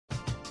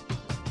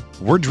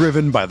We're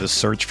driven by the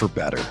search for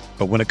better.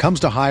 But when it comes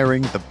to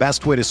hiring, the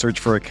best way to search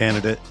for a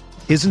candidate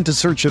isn't to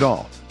search at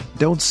all.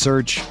 Don't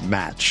search,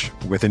 match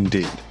with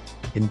Indeed.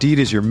 Indeed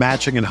is your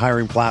matching and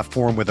hiring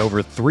platform with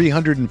over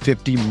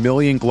 350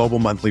 million global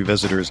monthly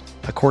visitors,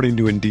 according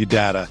to Indeed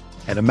data,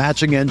 and a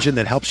matching engine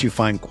that helps you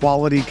find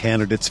quality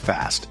candidates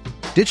fast.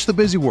 Ditch the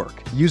busy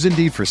work. Use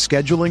Indeed for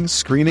scheduling,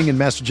 screening, and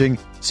messaging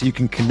so you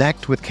can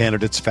connect with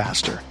candidates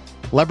faster.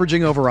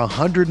 Leveraging over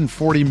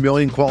 140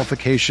 million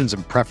qualifications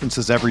and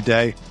preferences every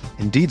day,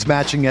 Indeed's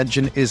matching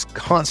engine is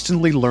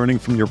constantly learning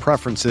from your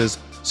preferences,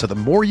 so the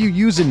more you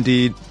use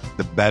Indeed,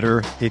 the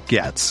better it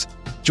gets.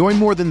 Join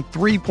more than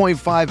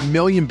 3.5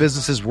 million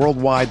businesses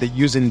worldwide that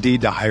use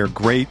Indeed to hire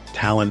great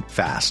talent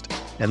fast.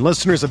 And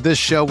listeners of this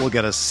show will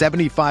get a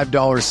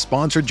 $75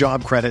 sponsored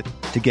job credit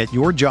to get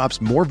your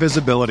jobs more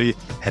visibility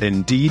at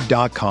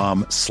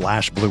Indeed.com/Blue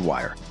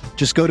Wire.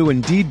 Just go to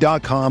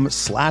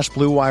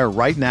Indeed.com/Blue Wire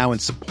right now and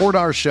support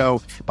our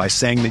show by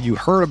saying that you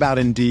heard about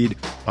Indeed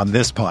on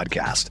this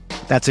podcast.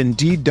 That's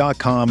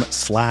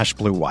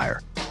Indeed.com/Blue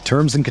Wire.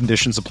 Terms and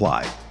conditions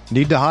apply.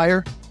 Need to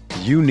hire?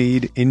 You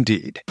need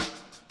Indeed.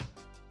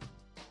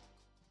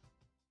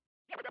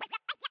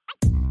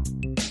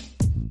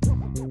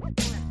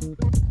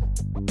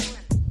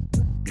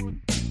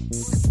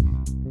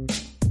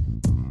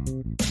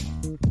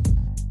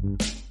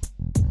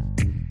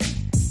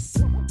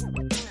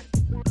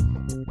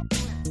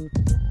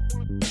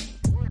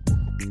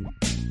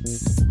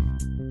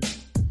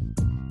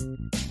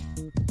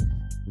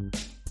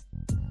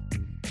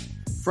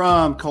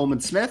 From Coleman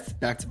Smith,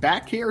 back to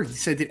back here. He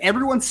said, did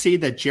everyone see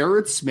that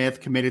Jared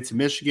Smith committed to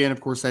Michigan? Of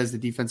course, that is the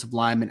defensive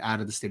lineman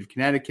out of the state of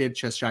Connecticut,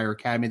 Cheshire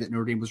Academy that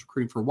Notre Dame was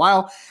recruiting for a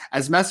while.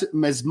 As much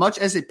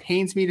as it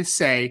pains me to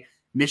say,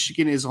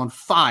 Michigan is on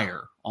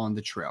fire on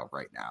the trail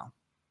right now.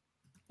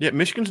 Yeah,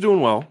 Michigan's doing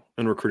well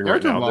in recruiting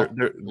right now. Well.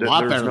 They're, a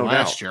lot better than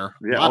last year.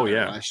 Yeah,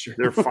 last year.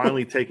 They're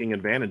finally taking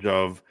advantage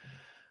of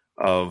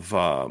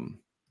the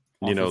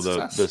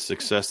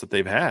success that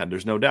they've had.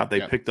 There's no doubt.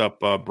 They picked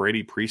up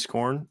Brady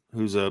Priestcorn,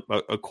 who's a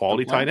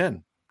quality tight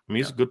end. I mean,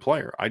 he's a good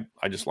player. I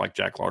just like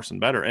Jack Larson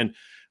better. And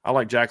I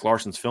like Jack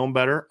Larson's film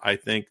better. I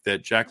think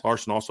that Jack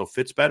Larson also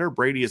fits better.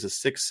 Brady is a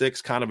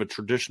 6'6", kind of a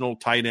traditional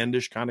tight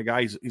endish kind of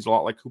guy. He's a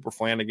lot like Cooper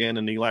Flanagan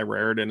and Eli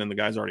Raridan and the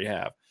guys I already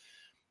have.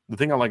 The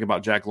thing I like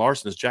about Jack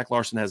Larson is Jack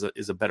Larson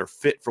is a better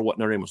fit for what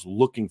Notre Dame was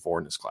looking for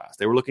in this class.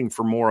 They were looking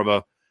for more of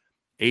a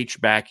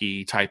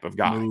H-backy type of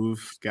guy.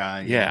 Move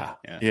guy. Yeah.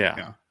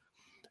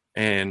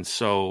 And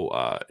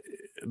so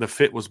the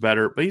fit was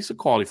better, but he's a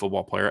quality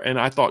football player. And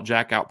I thought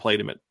Jack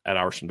outplayed him at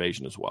Irish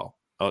Invasion as well.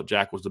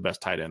 Jack was the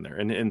best tight end there.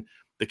 And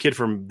the kid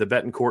from the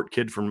Betancourt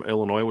kid from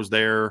Illinois was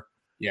there.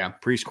 Yeah.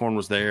 Priestcorn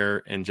was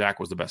there, and Jack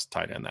was the best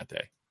tight end that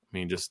day. I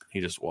mean,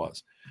 he just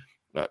was.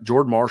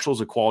 Jordan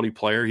Marshall's a quality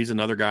player. He's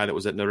another guy that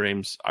was at Notre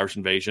Dame's Irish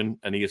Invasion,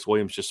 and E.S.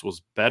 Williams just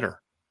was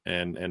better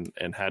and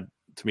had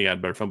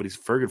better film. But he's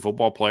a very good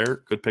football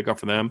player. Good pickup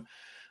for them.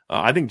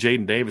 I think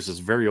Jaden Davis is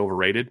very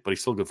overrated, but he's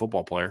still a good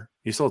football player.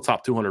 He's still a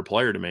top 200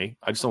 player to me.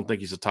 I just don't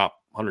think he's a top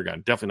 100 guy.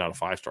 Definitely not a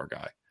 5-star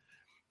guy.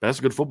 But that's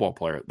a good football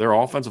player. Their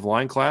offensive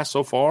line class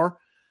so far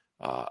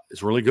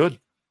is really good.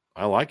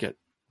 I like it.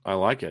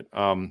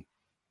 Mason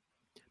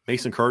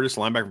Curtis,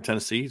 linebacker from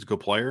Tennessee, he's a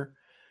good player.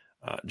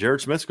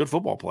 Jared Smith's a good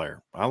football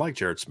player. I like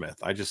Jared Smith.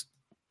 I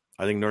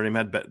think Notre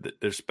Dame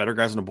there's better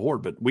guys on the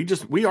board, but we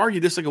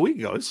argued this like a week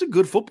ago. This is a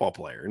good football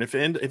player, and if he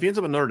ends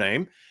up at Notre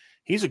Dame,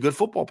 he's a good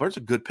football player. It's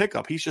a good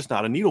pickup. He's just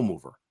not a needle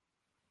mover,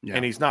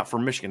 and he's not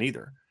from Michigan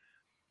either.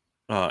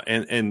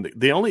 And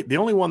the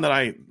only one that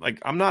I like,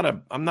 I'm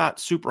not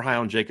super high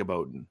on Jacob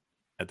Oden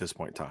at this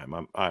point in time.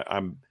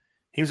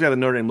 He was got a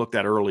Notre Dame looked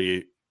at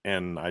early,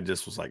 and I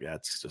just was like,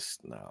 that's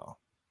just no.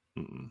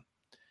 Mm-mm.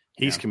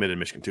 He's committed to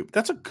Michigan too. But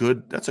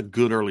that's a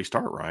good early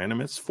start, Ryan. I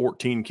mean, it's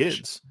 14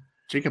 kids.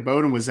 Jacob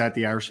Oden was at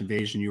the Irish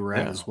Invasion you were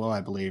at as well,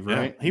 I believe,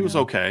 right? Yeah, he was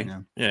okay.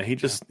 Yeah,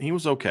 he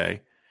was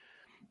okay.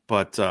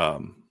 But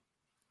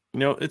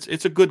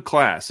it's a good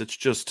class. It's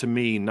just, to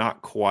me,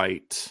 not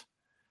quite.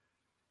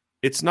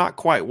 It's not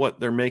quite what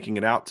they're making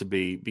it out to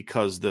be,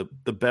 because the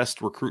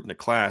best recruit in the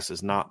class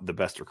is not the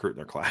best recruit in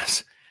their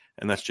class,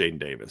 and that's Jaden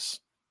Davis.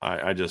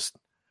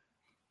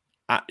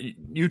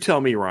 You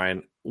tell me,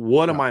 Ryan,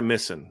 what am I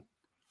missing?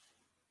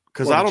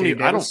 Because I need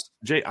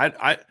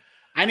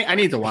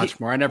to watch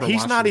more. I never.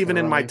 He's not even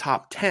in my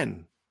top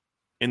 10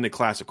 in the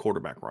class of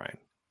quarterback. Ryan,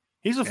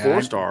 he's a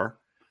 4-star,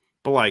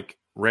 but like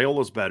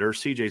Rayola's better,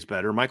 CJ's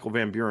better, Michael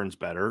Van Buren's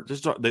better.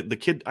 Just the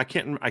kid, I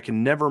can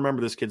never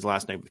remember this kid's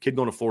last name. The kid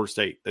going to Florida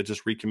State that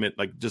just recommit,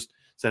 like just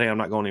said, "Hey, I'm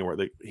not going anywhere."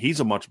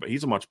 He's a much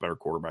better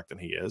quarterback than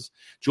he is.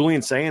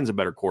 Julian Sands a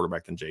better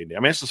quarterback than Jaden.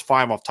 I mean, it's just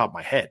 5 off the top of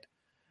my head.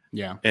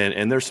 Yeah,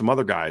 and there's some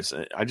other guys.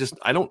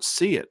 I don't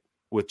see it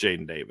with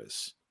Jaden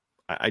Davis.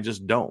 I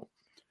just don't.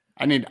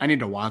 I need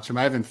to watch him.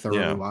 I haven't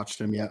thoroughly watched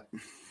him yet.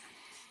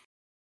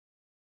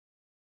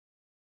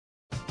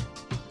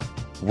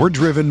 We're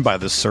driven by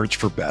the search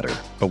for better.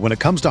 But when it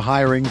comes to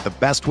hiring, the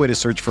best way to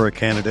search for a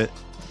candidate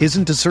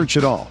isn't to search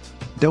at all.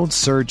 Don't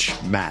search,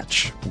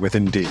 match with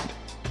Indeed.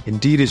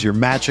 Indeed is your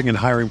matching and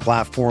hiring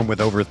platform with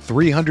over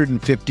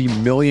 350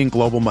 million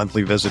global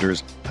monthly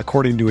visitors,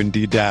 according to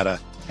Indeed data,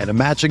 and a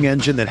matching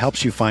engine that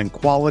helps you find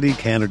quality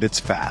candidates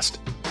fast.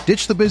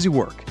 Ditch the busy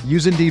work.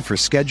 Use Indeed for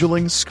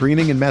scheduling,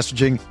 screening, and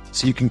messaging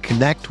so you can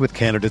connect with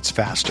candidates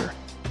faster.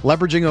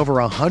 Leveraging over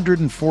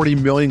 140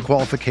 million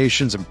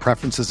qualifications and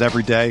preferences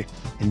every day,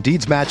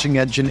 Indeed's matching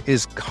engine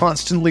is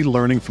constantly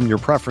learning from your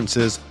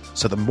preferences,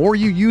 so the more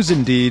you use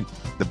Indeed,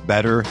 the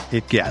better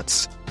it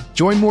gets.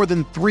 Join more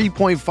than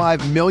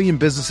 3.5 million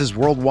businesses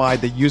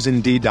worldwide that use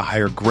Indeed to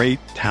hire great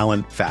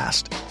talent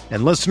fast.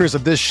 And listeners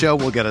of this show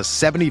will get a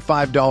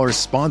 $75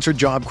 sponsored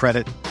job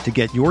credit to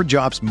get your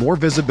jobs more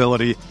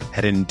visibility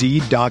at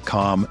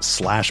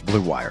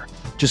Indeed.com/Blue Wire.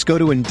 Just go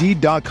to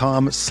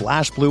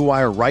Indeed.com/Blue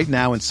Wire right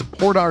now and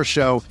support our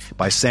show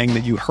by saying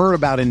that you heard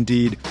about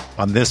Indeed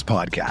on this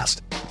podcast.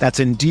 That's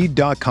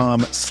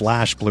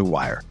Indeed.com/Blue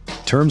Wire.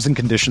 Terms and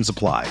conditions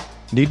apply.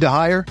 Need to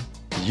hire?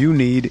 You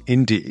need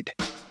Indeed.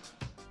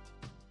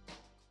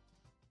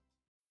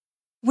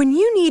 When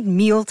you need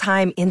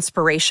mealtime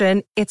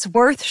inspiration, it's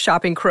worth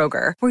shopping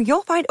Kroger, where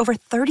you'll find over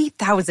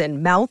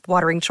 30,000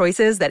 mouth-watering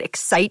choices that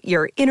excite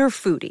your inner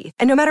foodie.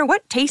 And no matter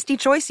what tasty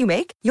choice you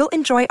make, you'll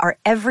enjoy our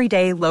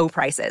everyday low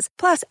prices,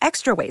 plus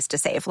extra ways to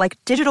save, like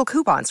digital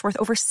coupons worth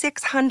over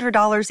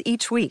 $600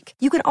 each week.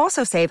 You can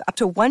also save up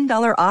to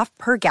 $1 off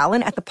per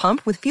gallon at the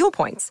pump with fuel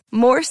points.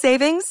 More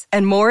savings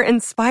and more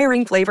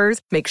inspiring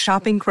flavors make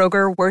shopping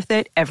Kroger worth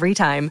it every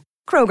time.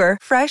 Kroger,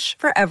 fresh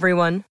for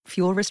everyone.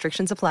 Fuel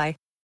restrictions apply.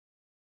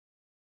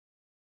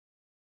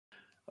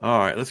 All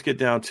right, let's get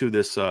down to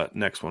this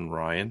next one,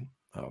 Ryan.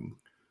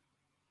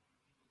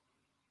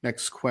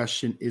 Next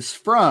question is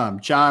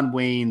from John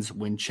Wayne's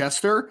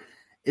Winchester.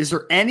 Is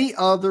there any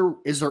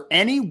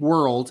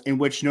world in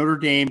which Notre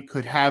Dame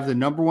could have the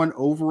number one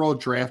overall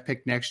draft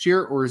pick next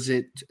year, or is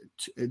that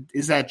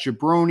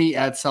jabroni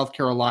at South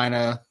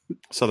Carolina?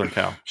 Southern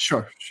Cal.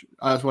 Sure.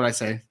 That's what I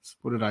say.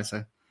 What did I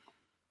say?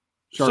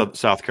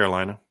 South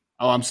Carolina.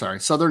 Oh, I'm sorry.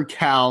 Southern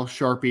Cal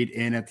Sharpied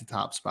in at the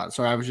top spot.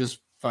 Sorry, I was just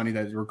funny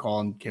that you were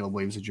calling Caleb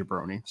Williams a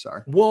jabroni.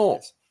 Sorry.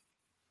 Well,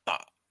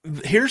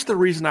 here's the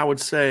reason I would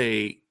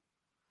say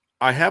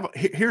I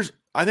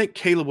think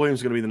Caleb Williams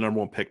is going to be the number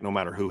one pick no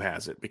matter who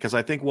has it, because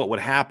I think what would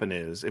happen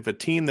is if a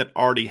team that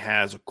already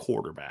has a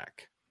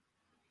quarterback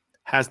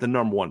has the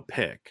number one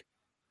pick,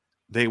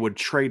 they would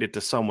trade it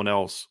to someone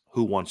else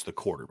who wants the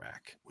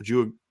quarterback. Would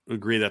you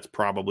agree that's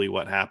probably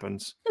what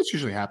happens? It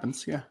usually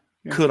happens, yeah.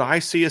 Could I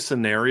see a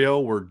scenario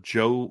where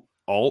Joe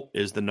Alt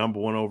is the number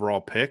one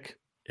overall pick?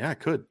 Yeah, I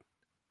could.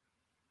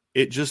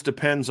 It just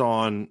depends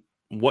on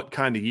what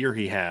kind of year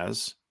he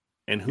has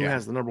and who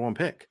has the number one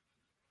pick.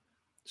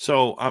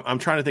 So I'm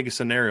trying to think of a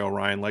scenario,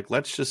 Ryan. Like,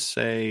 let's just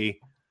say,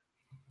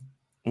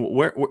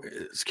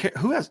 does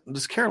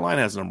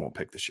Carolina has the number one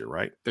pick this year,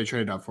 right? They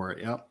traded up for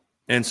it, yep.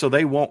 And so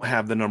they won't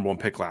have the number one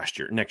pick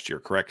next year,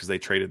 correct? Because they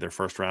traded their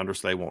first rounder,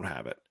 so they won't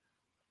have it,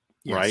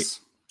 right?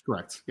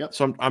 Correct. Yep.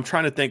 So I'm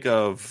trying to think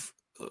of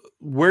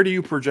where do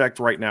you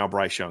project right now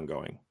Bryce Young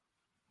going?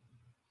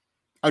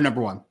 Oh, number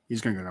one.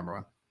 He's going to go number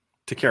one.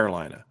 To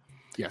Carolina.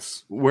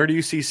 Yes. Where do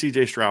you see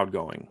CJ Stroud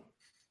going?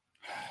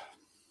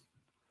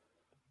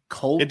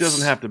 Colts. It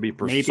doesn't have to be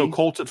maybe. So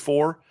Colts at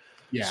 4.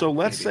 Yeah. So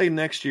let's say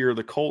next year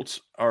the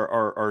Colts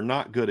are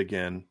not good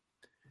again,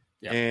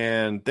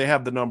 and they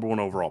have the number one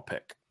overall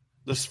pick.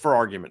 This is for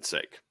argument's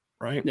sake,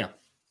 right? Yeah.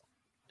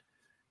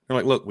 They're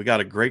like, look, we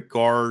got a great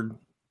guard.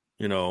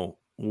 You know,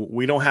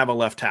 we don't have a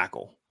left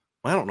tackle.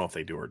 I don't know if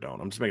they do or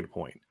don't. I'm just making a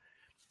point.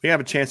 We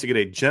have a chance to get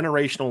a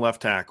generational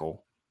left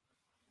tackle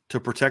to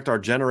protect our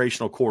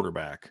generational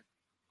quarterback,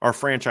 our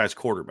franchise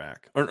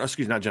quarterback. Or,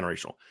 excuse me, not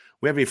generational.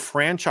 We have a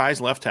franchise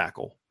left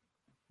tackle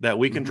that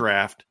we can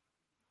draft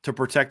to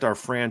protect our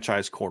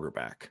franchise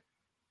quarterback.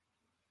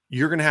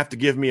 You're going to have to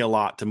give me a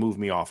lot to move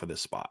me off of this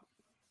spot.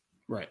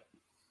 Right.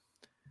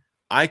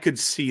 I could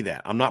see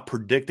that. I'm not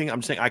predicting.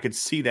 I'm saying I could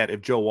see that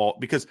if Joe Walt,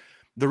 because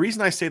the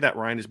reason I say that,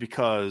 Ryan, is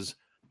because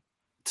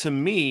to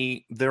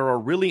me, there are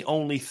really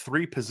only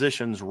 3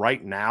 positions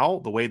right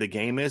now, the way the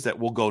game is, that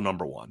will go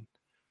number one.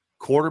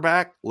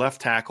 Quarterback, left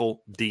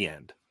tackle,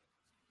 D-end.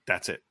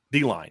 That's it.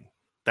 D-line.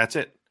 That's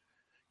it.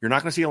 You're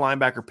not going to see a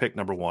linebacker pick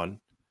number one.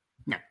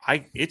 No.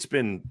 It's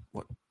been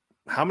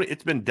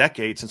it's been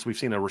decades since we've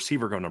seen a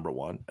receiver go number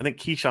one. I think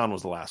Keyshawn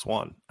was the last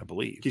one, I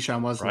believe.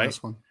 Keyshawn was the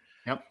last one.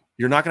 Yep.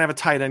 You're not going to have a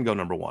tight end go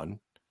number one.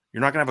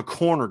 You're not going to have a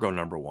corner go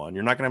number one.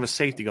 You're not going to have a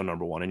safety go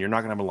number one, and you're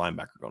not going to have a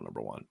linebacker go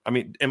number one. I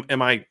mean,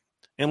 am I?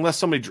 Unless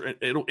somebody,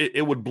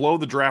 it would blow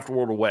the draft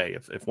world away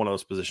if one of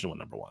those positions went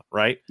number one,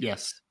 right?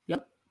 Yes.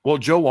 Yep. Well,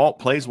 Joe Walt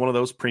plays one of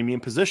those premium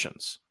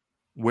positions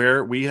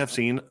where we have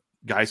seen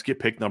guys get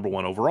picked number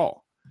one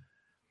overall.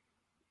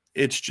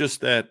 It's just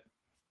that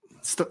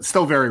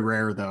still very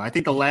rare, though. I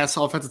think the last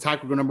offensive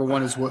tackle go number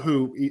one is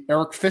who?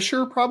 Eric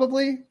Fisher,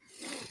 probably.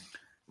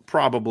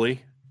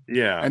 Probably,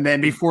 yeah. And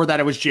then before that,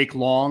 it was Jake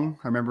Long.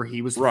 I remember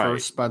he was the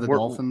first by the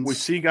Dolphins. We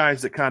see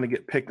guys that kind of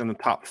get picked in the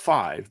top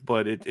 5,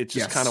 but it's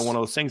just kind of one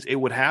of those things. It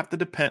would have to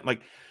depend.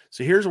 Like,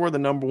 so here's where the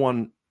number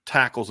one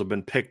tackles have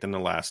been picked in the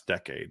last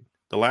decade.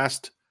 The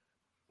last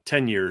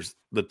 10 years,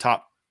 the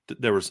top,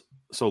 there was,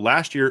 so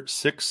last year,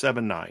 6,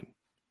 7, 9.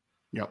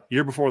 Yep.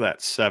 Year before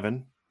that,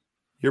 7.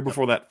 Year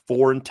before that,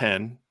 4 and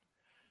 10.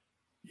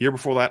 Year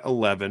before that,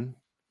 11.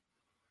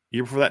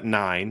 Year before that,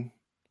 9.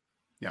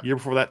 Yep. Year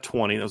before that,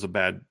 20. That was a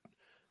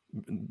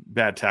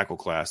bad tackle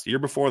class. The year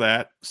before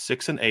that,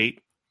 6 and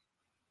 8.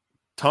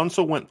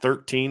 Tunsil went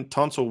 13.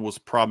 Tunsil was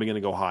probably going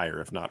to go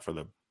higher if not for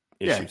the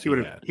issues he would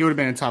have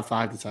been in top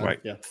 5 at the time. Right.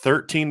 Yeah.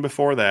 13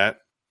 before that.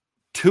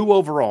 2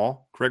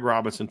 overall. Craig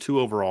Robinson, 2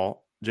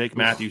 overall. Jake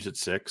Matthews at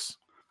 6.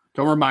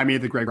 Don't remind me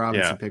of the Greg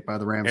Robinson pick by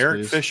the Rams.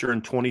 Eric please. Fisher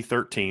in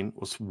 2013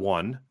 was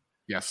 1.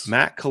 Yes.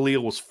 Matt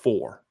Khalil was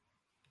 4.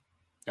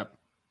 Yep.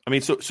 I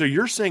mean, so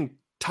you're saying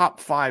top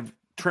 5,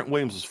 Trent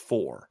Williams is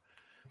 4.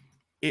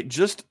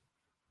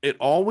 It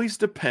always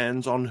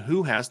depends on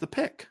who has the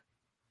pick.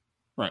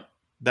 Right.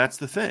 That's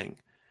the thing.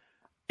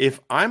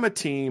 If I'm a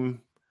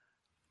team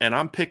and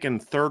I'm picking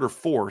 3rd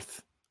or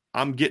 4th,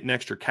 I'm getting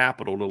extra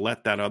capital to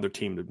let that other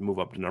team to move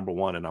up to number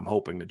 1, and I'm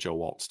hoping that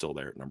Joe Alt's still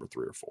there at number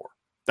 3 or 4.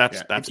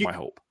 That's my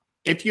hope.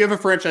 If you have a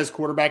franchise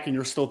quarterback and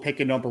you're still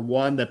picking number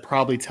 1, that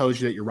probably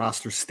tells you that your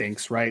roster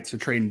stinks, right? So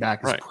trading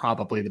back is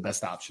probably the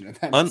best option in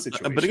that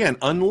situation. But again,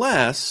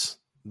 unless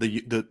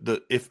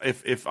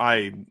if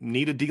I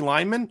need a D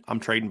lineman, I'm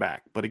trading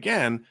back. But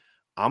again,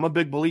 I'm a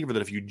big believer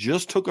that if you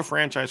just took a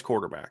franchise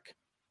quarterback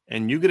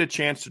and you get a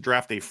chance to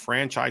draft a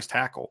franchise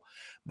tackle,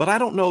 but I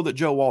don't know that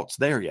Joe Alt's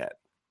there yet.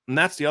 And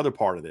that's the other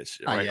part of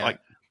this, right?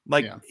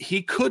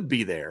 He could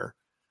be there.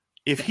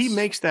 If he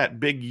makes that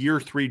big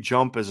year 3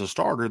 jump as a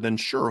starter, then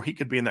sure, he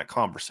could be in that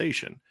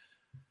conversation.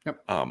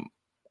 Yep.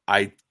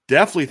 I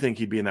definitely think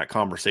he'd be in that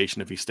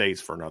conversation if he stays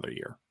for another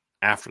year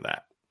after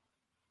that,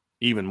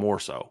 even more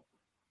so.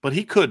 But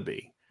he could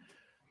be.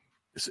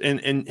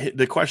 And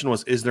the question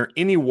was, is there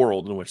any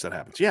world in which that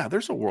happens? Yeah,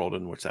 there's a world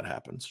in which that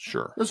happens.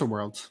 Sure. There's a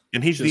world.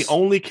 And he's the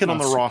only kid on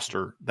the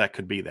roster that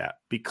could be that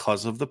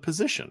because of the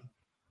position.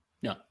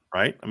 Yeah.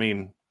 Right? I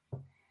mean,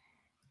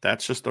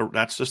 that's just the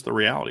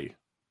reality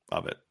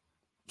of it.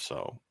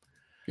 So,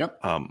 yep.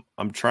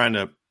 I'm trying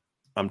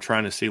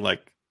to see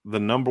like the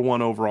number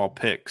 1 overall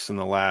picks in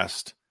the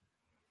last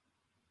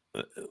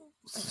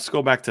let's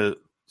go back to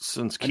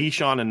since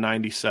Keyshawn in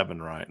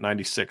 97, right?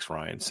 96,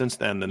 Ryan. Since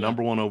then, the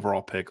number 1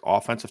 overall pick,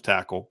 offensive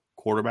tackle,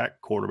 quarterback,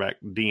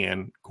 D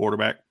end,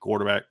 quarterback,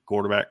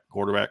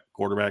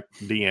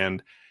 D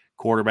end,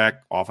 quarterback,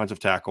 offensive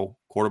tackle,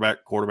 quarterback,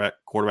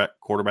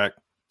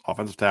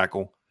 offensive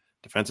tackle,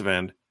 defensive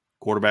end,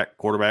 quarterback,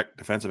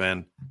 defensive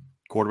end,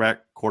 quarterback,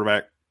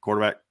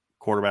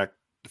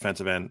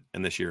 defensive end,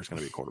 and this year is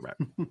going to be quarterback.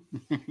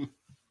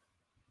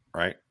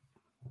 Right?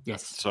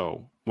 Yes.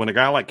 So when a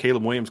guy like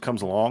Caleb Williams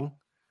comes along,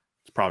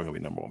 it's probably going to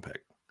be number 1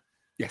 pick.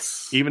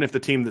 Yes. Even if the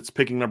team that's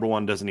picking number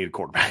 1 doesn't need a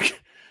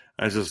quarterback.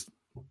 That's just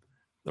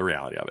the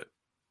reality of it.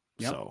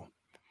 Yep. So,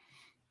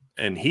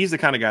 and he's the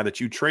kind of guy that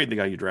you trade the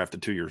guy you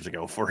drafted 2 years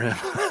ago for him.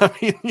 I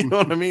mean, you know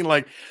what I mean?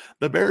 Like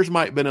the Bears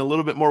might have been a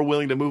little bit more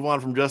willing to move on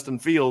from Justin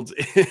Fields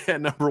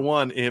at number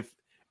 1 if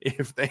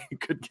they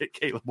could get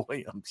Caleb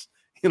Williams.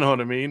 You know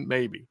what I mean?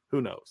 Maybe. Who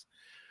knows?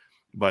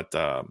 But,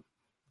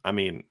 I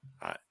mean,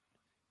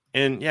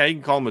 you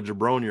can call him a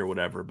jabroni or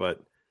whatever, but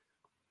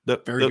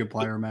very good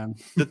player, man.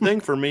 The thing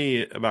for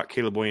me about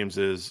Caleb Williams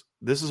is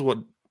this is what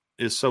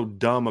is so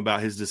dumb about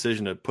his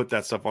decision to put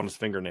that stuff on his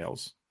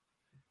fingernails.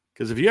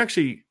 Because if you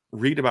actually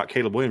read about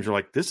Caleb Williams, you're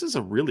like, this is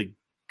a really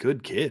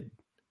good kid.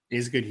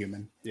 He's a good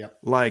human. Yeah.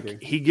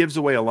 Like he gives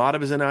away a lot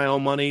of his NIL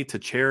money to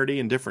charity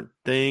and different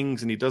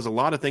things. And he does a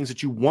lot of things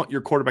that you want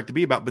your quarterback to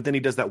be about. But then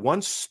he does that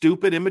one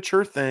stupid,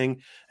 immature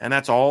thing. And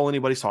that's all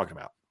anybody's talking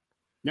about.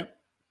 Yep.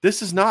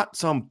 This is not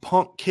some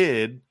punk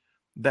kid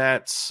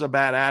that's a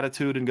bad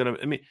attitude and going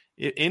to, I mean,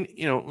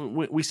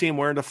 we see him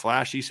wearing the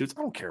flashy suits.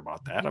 I don't care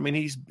about that. I mean,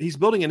 he's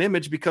building an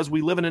image because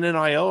we live in an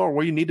NIL or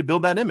where you need to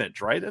build that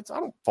image, right? I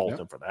don't fault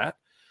him for that.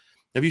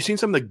 Have you seen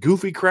some of the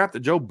goofy crap that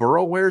Joe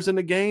Burrow wears in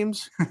the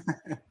games?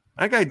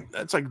 That guy,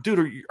 that's like,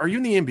 dude, are you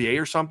in the NBA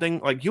or something?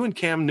 Like you and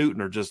Cam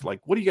Newton are just like,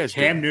 what do you guys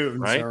do? Cam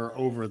Newtons right? are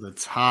over the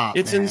top.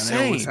 It's insane.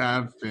 They always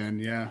have been.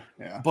 Yeah.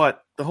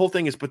 But the whole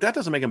thing is, but that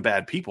doesn't make them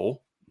bad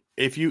people.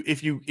 If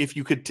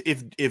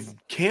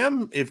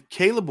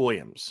Caleb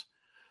Williams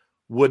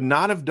would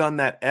not have done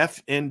that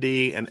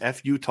FND and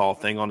F Utah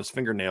thing on his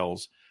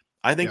fingernails,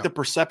 I think the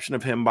perception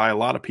of him by a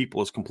lot of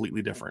people is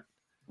completely different.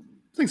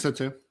 I think so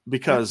too.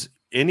 Because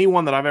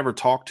anyone that I've ever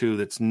talked to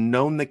that's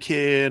known the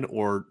kid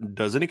or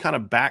does any kind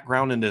of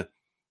background into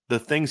the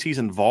things he's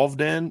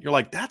involved in, you're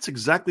like, that's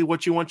exactly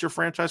what you want your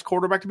franchise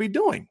quarterback to be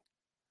doing.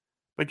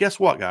 But guess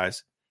what,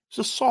 guys? He's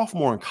a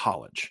sophomore in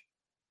college.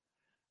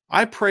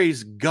 I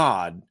praise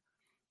God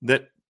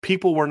that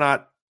people were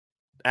not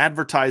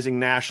advertising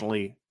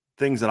nationally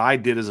things that I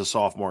did as a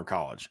sophomore in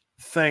college.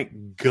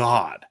 Thank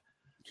God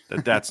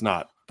that that's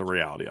not the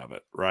reality of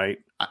it, right?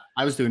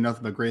 I was doing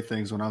nothing but great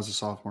things when I was a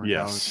sophomore in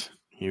college.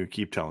 You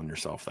keep telling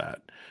yourself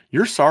that.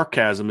 Your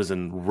sarcasm is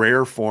in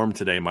rare form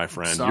today, my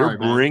friend. Sorry, You're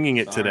bringing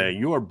it today.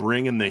 You are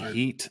bringing the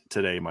heat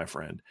today, my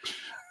friend.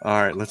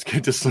 All right, let's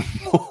get to some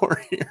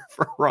more here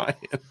for Ryan.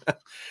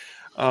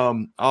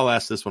 I'll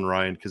ask this one,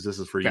 Ryan, because this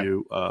is for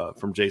you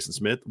from Jason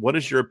Smith. What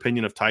is your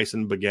opinion of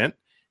Tyson Bagent?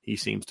 He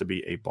seems to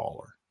be a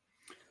baller.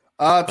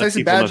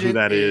 Tyson Bagent, who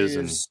that is,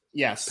 and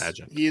yes,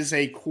 Bagent. He is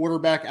a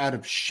quarterback out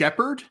of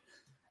Shepherd.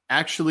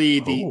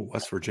 Actually,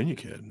 West Virginia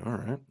kid. All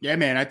right. Yeah,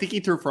 man. I think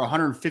he threw for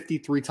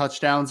 153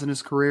 touchdowns in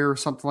his career or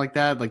something like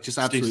that. Like just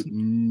absolute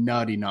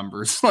nutty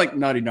numbers, like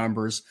nutty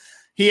numbers.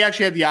 He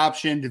actually had the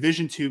option,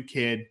 Division II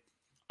kid.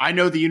 I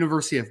know the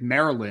University of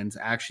Maryland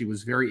actually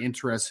was very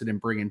interested in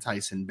bringing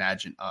Tyson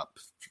Bagent up,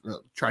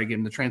 try to get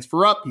him to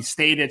transfer up. He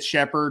stayed at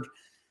Shepherd,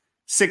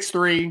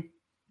 6'3",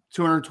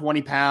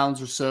 220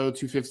 pounds or so,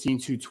 215,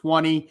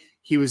 220.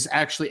 He was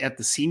actually at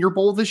the Senior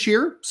Bowl this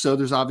year, so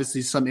there's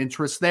obviously some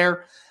interest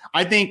there.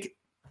 I think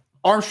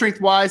arm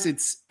strength-wise,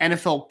 it's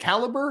NFL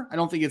caliber. I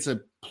don't think it's a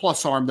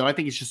plus arm, though. I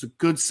think it's just a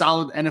good,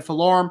 solid NFL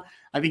arm.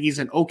 I think he's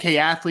an okay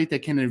athlete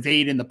that can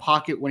evade in the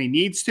pocket when he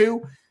needs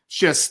to. It's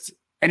just,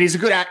 and he's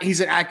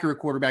an accurate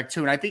quarterback,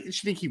 too. And I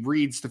think he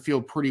reads the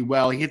field pretty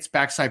well. He hits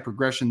backside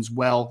progressions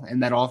well in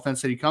that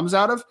offense that he comes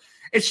out of.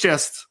 It's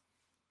just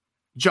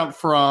jump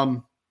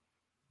from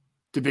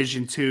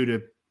Division II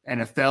to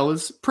NFL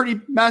is a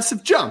pretty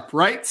massive jump,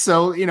 right?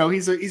 So,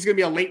 he's going to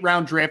be a late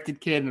round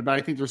drafted kid, but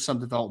I think there's some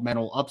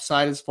developmental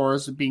upside as far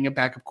as being a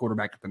backup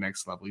quarterback at the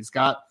next level. He's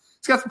got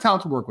some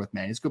talent to work with,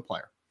 man. He's a good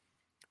player.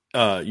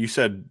 You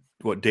said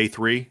what, day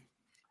 3?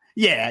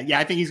 Yeah.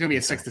 I think he's going to be a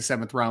 6th to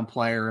 7th round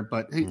player,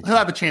 but he'll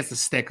have a chance to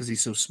stick because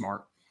he's so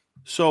smart.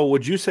 So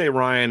would you say,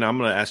 Ryan, I'm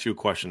going to ask you a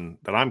question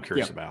that I'm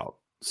curious about.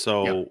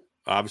 So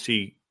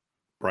obviously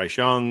Bryce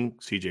Young,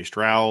 CJ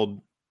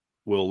Stroud,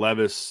 Will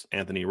Levis,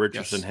 Anthony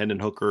Richardson, Hendon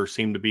Hooker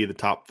seem to be the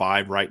top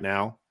 5 right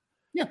now.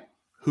 Yeah.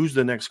 Who's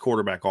the next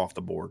quarterback off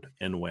the board,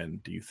 and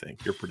when do you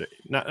think? Your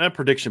not a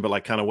prediction, but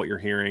like kind of what you're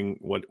hearing,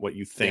 what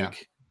you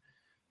think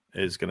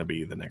is going to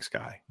be the next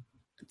guy.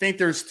 I think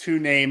there's 2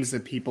 names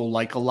that people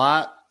like a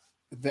lot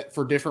that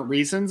for different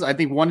reasons. I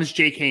think one is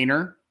Jake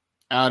Haener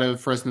out of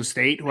Fresno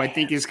State, who I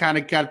think is kind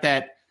of got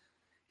that.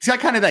 He's got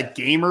kind of that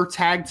gamer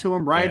tag to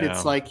him, right? Yeah.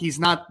 It's like he's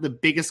not the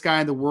biggest guy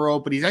in the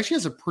world, but he actually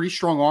has a pretty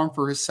strong arm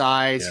for his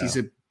size. Yeah. He's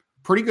a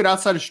pretty good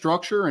outside of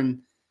structure, and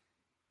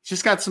he's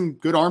just got some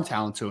good arm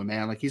talent to him,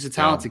 man. Like he's a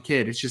talented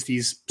kid. It's just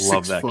he's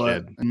 6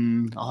 foot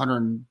and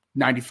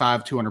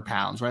 195, 200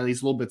 pounds, right?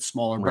 He's a little bit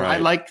smaller, but I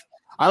like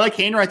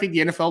Haener. I think the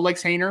NFL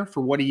likes Haener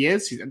for what he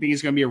is. I think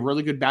he's going to be a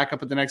really good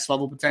backup at the next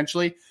level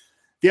potentially.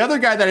 The other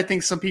guy that I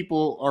think some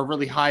people are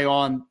really high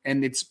on,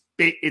 and it's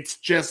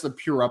just a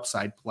pure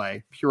upside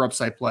play,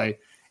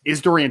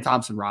 is Dorian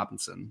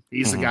Thompson-Robinson.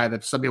 He's the guy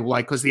that some people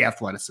like because of the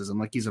athleticism.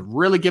 Like he's a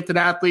really gifted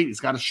athlete. He's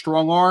got a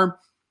strong arm.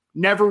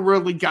 Never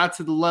really got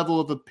to the level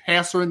of a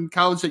passer in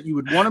college that you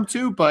would want him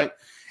to, but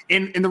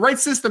in the right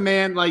system,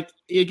 man, like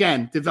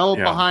again, develop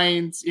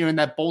behind, in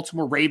that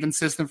Baltimore Ravens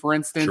system, for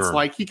instance,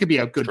 like he could be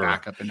a good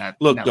backup in that.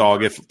 Look,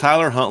 dog, if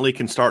Tyler Huntley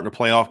can start in a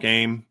playoff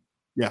game,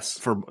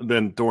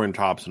 then Dorian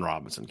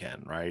Thompson-Robinson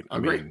can, right?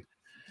 Agree. I mean,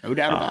 no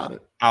doubt about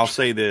it. I'll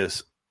say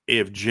this.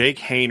 If Jake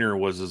Haener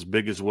was as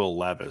big as Will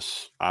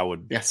Levis, he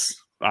would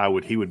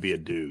be a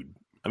dude.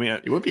 I mean,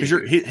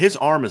 because his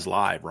arm is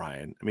live,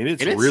 Ryan. I mean,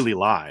 it's really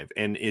live.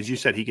 And as you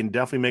said, he can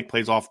definitely make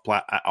plays off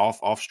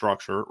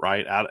structure,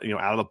 right? Out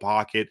of the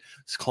pocket,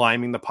 he's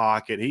climbing the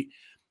pocket.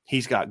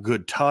 He's got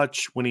good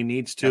touch when he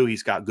needs to.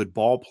 He's got good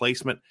ball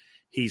placement.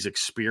 He's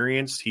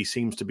experienced. He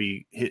seems to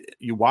be.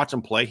 You watch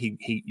him play.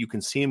 You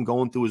can see him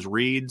going through his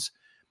reads.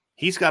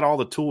 He's got all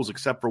the tools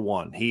except for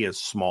one. He is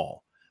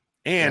small,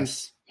 and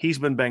he's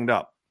been banged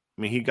up.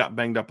 I mean, he got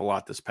banged up a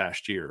lot this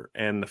past year,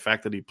 and the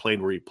fact that he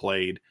played where he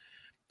played,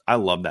 I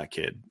love that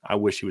kid. I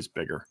wish he was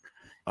bigger.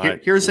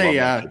 Here's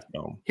a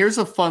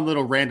fun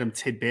little random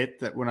tidbit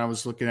that when I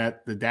was looking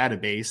at the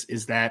database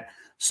is that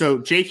so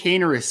Jake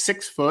Haener is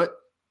 6 foot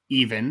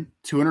even,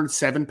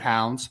 207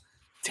 pounds.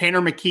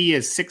 Tanner McKee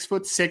is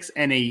 6'6"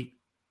 and a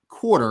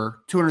quarter,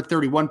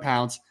 231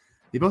 pounds.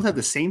 They both have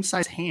the same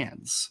size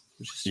hands,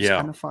 which is just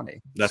kind of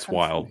funny. That's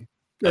wild. Funny.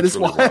 That is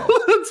wild.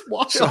 That's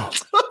wild. So,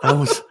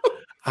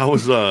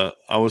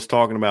 I was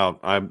talking about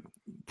I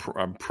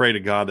pray to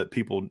God that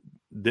people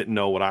didn't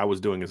know what I was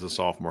doing as a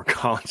sophomore in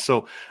college.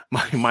 So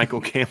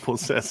Michael Campbell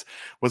says,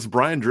 was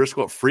Brian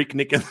Driscoll a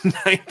Freaknik in the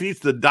 90s?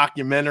 The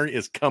documentary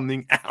is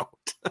coming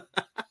out.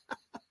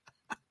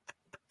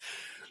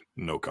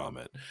 No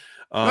comment.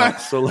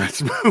 So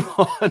let's move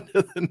on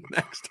to the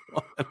next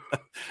one.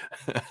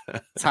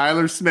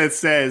 Tyler Smith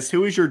says,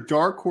 who is your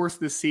dark horse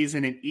this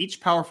season in each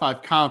Power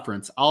 5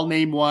 conference? I'll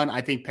name one. I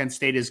think Penn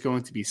State is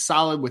going to be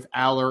solid with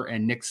Aller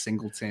and Nick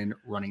Singleton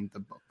running the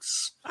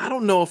books. I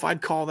don't know if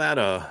I'd call that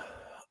a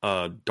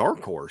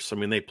dark horse. I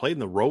mean, they played in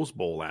the Rose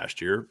Bowl last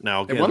year.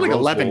 Now again, they won like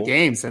 11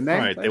 games, didn't they?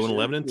 Right, they won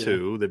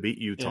 11-2. They beat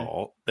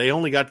Utah. They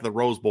only got to the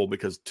Rose Bowl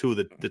because two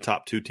of the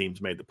top 2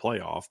 teams made the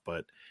playoff,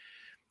 but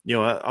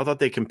I thought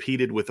they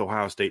competed with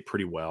Ohio State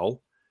pretty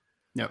well.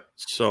 Yep.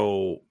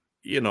 So,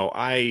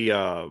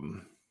 I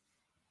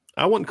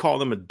wouldn't call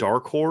them a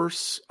dark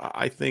horse.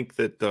 I think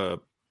that the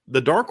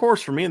dark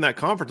horse for me in that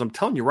conference, I'm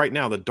telling you right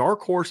now, the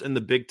dark horse in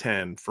the Big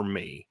Ten for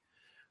me,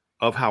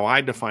 of how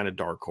I define a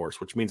dark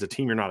horse, which means a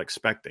team you're not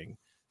expecting,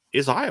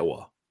 is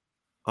Iowa.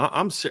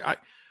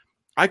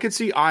 I could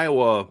see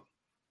Iowa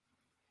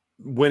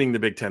winning the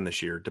Big Ten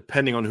this year,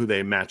 depending on who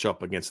they match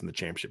up against in the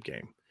championship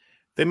game.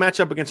 If they match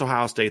up against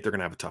Ohio State, they're going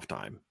to have a tough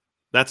time.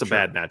 That's a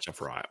bad matchup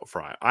for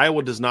Iowa.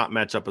 Iowa does not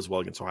match up as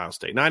well against Ohio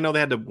State. Now, I know they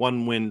had the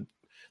one win.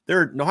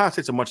 Ohio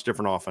State's a much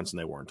different offense than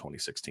they were in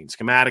 2016,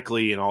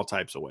 schematically in all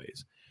types of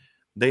ways.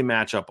 They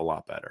match up a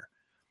lot better.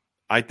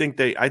 I think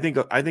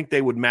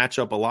they would match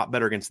up a lot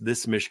better against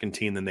this Michigan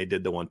team than they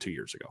did the one 2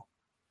 years ago.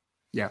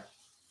 Yeah,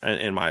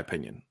 in my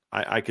opinion,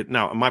 I could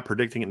now. Am I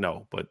predicting it?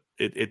 No, but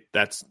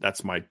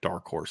that's my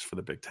dark horse for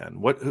the Big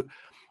Ten.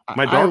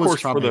 My dark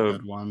horse for the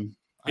good one.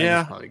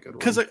 Yeah,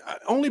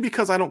 only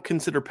because I don't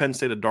consider Penn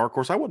State a dark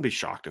horse. I wouldn't be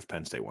shocked if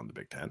Penn State won the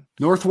Big Ten.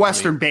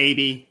 Northwestern,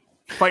 baby,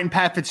 fighting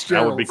Pat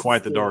Fitzgerald. That would be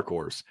quite the dark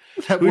horse.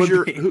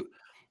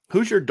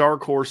 Who's your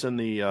dark horse in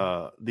the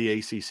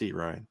ACC,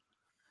 Ryan?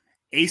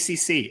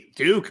 ACC,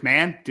 Duke,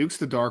 man. Duke's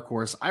the dark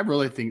horse. I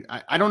really think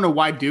I don't know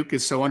why Duke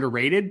is so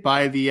underrated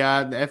by the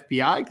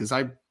FBI, because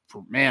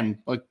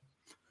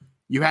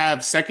you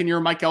have second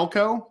year Mike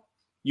Elko,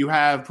 you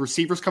have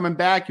receivers coming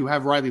back, you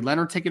have Riley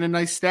Leonard taking a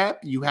nice step,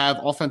 you have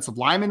offensive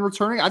linemen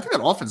returning. I think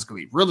that offense is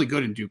going to be really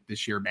good in Duke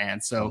this year,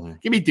 man. So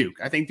give me Duke.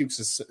 I think Duke's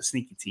a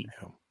sneaky team.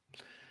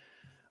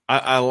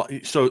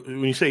 So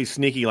when you say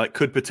sneaky, like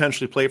could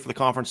potentially play for the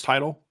conference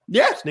title?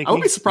 Yeah, sneaky? I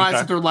would be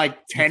surprised if they're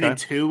like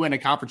 10-2 in a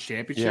conference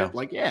championship. Yeah.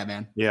 Like, yeah,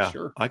 man. Yeah,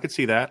 sure. I could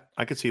see that.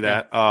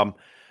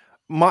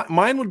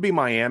 Mine would be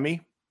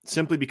Miami,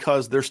 simply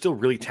because they're still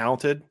really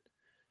talented,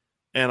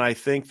 and I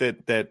think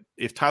that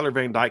if Tyler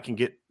Van Dyke can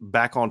get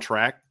back on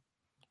track,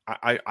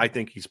 I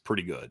think he's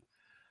pretty good.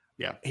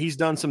 Yeah, he's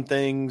done some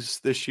things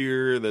this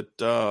year that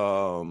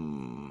I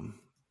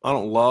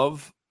don't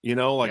love.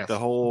 The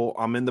whole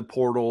I'm in the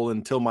portal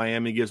until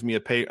Miami gives me a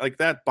pay. Like,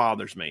 that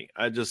bothers me.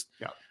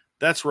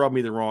 That's rubbed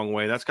me the wrong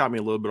way. That's got me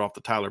a little bit off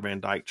the Tyler Van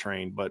Dyke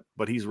train, but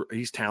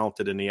he's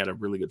talented and he had a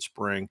really good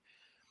spring.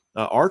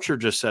 Archer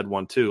just said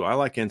one too. I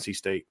like NC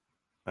State.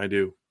 I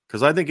do.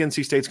 Because I think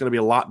NC State's going to be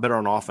a lot better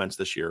on offense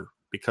this year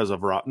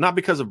not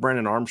because of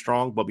Brennan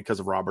Armstrong, but because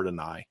of Robert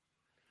Anae.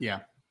 Yeah.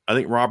 I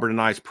think Robert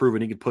Anae's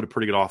proven he can put a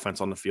pretty good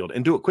offense on the field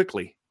and do it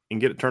quickly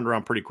and get it turned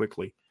around pretty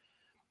quickly.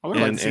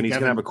 And he's going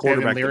to have a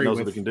quarterback that knows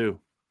what he can do.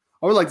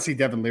 I would like to see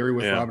Devin Leary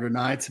with Robert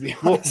Anae, to be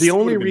honest. Well, the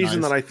only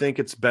reason that I think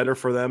it's better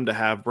for them to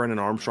have Brennan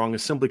Armstrong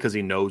is simply because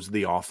he knows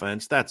the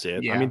offense. That's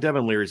it. Yeah. I mean,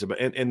 Devin Leary's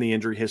and the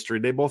injury history.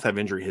 They both have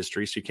injury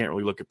history, so you can't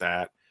really look at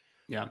that.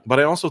 Yeah. But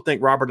I also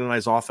think Robert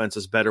Anae's offense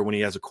is better when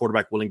he has a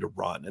quarterback willing to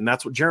run. And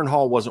that's what Jaron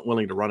Hall wasn't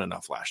willing to run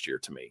enough last year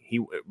to me.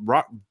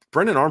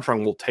 Brennan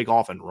Armstrong will take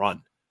off and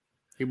run.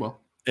 He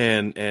will.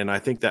 And I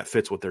think that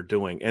fits what they're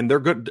doing. And they're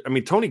good. I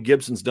mean, Tony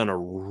Gibson's done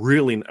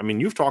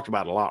you've talked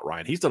about it a lot,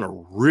 Ryan. He's done a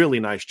really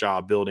nice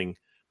job building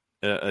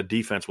a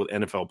defense with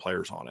NFL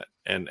players on it.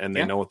 And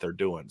they know what they're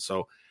doing.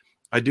 So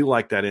I do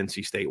like that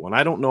NC State one.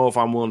 I don't know if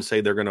I'm willing to say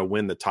they're going to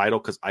win the title,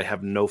 because I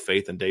have no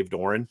faith in Dave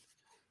Doeren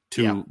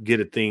to get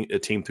a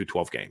team through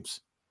 12 games.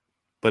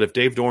 But if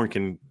Dave Doeren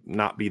can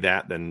not be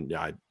that, then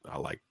I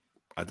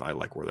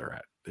like where they're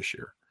at this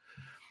year.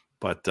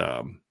 But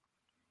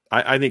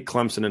I think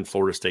Clemson and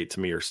Florida State, to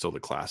me, are still the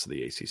class of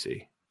the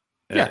ACC.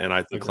 And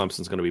I think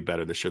Clemson's going to be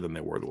better this year than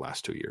they were the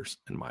last 2 years,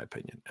 in my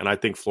opinion. And I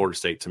think Florida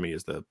State, to me,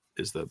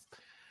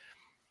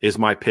 is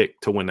my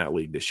pick to win that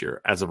league this year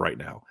as of right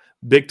now.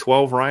 Big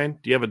 12, Ryan,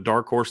 do you have a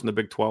dark horse in the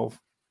Big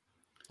 12?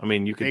 I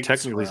mean, you could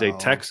technically say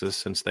Texas,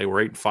 since they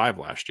were 8-5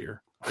 last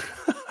year.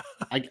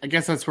 I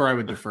guess that's where I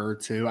would defer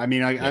to. I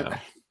mean,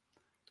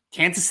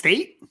 Kansas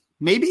State,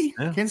 maybe.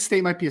 Yeah. Kansas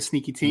State might be a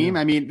sneaky team.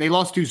 Yeah. I mean, they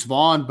lost Deuce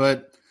Vaughn,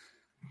 but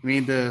I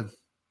mean, the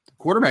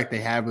quarterback they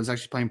had was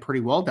actually playing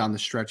pretty well down the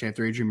stretch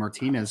after Adrian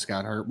Martinez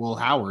got hurt. Will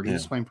Howard, he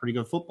was playing pretty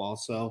good football.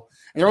 So,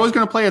 and they're always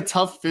going to play a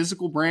tough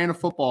physical brand of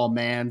football,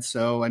 man.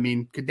 So, I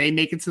mean, could they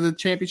make it to the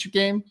championship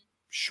game?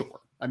 Sure.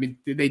 I mean,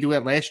 did they do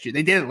it last year?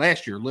 They did it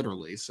last year,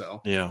 literally.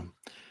 So, yeah.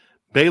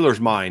 Baylor's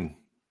mine.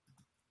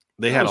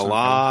 They had a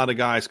lot of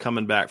guys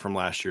coming back from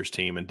last year's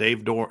team, and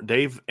Dave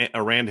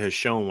Aranda has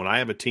shown when I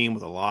have a team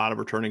with a lot of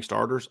returning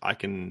starters, I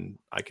can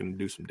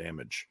do some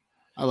damage.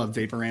 I love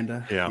Dave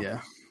Aranda. Yeah.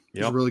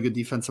 He's a really good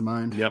defensive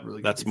mind. Yep,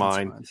 really that's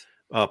mine.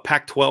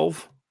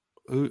 Pac-12.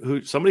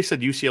 Who somebody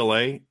said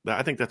UCLA.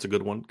 I think that's a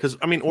good one, because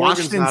I mean,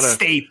 Oregon's Washington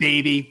State,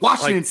 baby.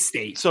 Washington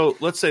State. So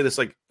let's say this: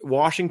 like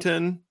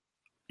Washington,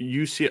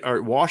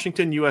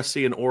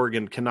 USC, and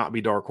Oregon cannot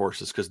be dark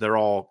horses because they're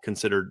all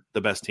considered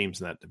the best teams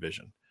in that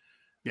division.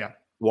 Yeah.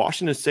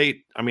 Washington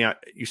State, I mean,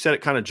 you said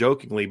it kind of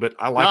jokingly, but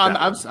I like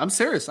that. I'm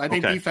serious. I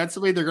think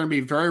defensively they're going to be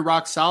very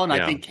rock solid.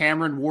 I think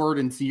Cameron Ward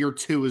in year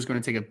 2 is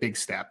going to take a big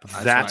step.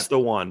 That's the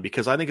one,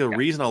 because I think the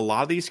reason a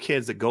lot of these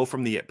kids that go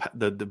from the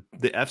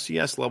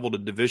FCS level to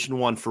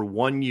Division I for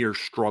 1 year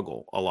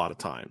struggle a lot of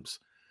times.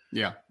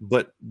 Yeah.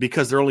 But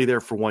because they're only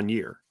there for 1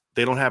 year,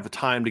 they don't have the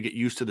time to get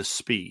used to the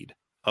speed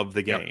of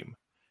the game. Yep.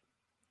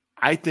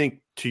 I think,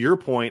 to your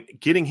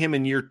point, getting him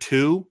in year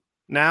 2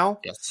 now,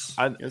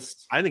 I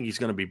think he's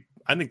going to be.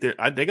 I think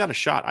they got a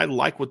shot. I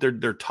like what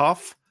they're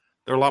tough.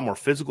 They're a lot more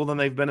physical than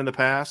they've been in the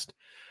past.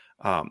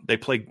 They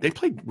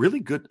played really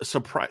good.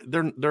 Surprise.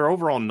 Their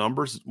overall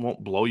numbers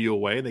won't blow you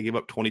away. They gave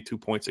up 22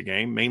 points a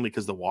game, mainly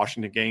because the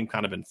Washington game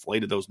kind of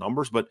inflated those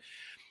numbers. But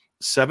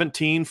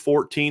 17,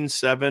 14,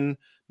 7,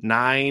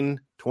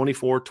 9,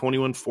 24,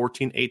 21,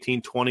 14,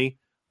 18, 20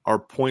 are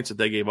points that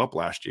they gave up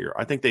last year.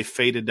 I think they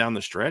faded down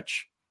the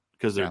stretch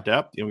because their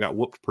depth. Got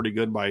whooped pretty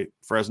good by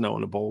Fresno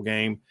in the bowl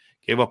game.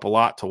 Gave up a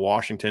lot to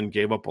Washington.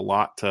 Gave up a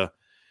lot to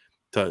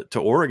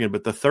Oregon.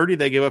 But the 30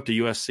 they gave up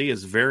to USC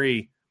is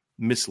very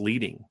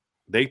misleading.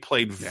 They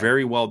played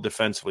very well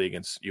defensively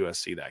against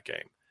USC that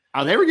game.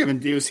 Oh, they were giving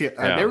USC,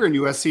 they were in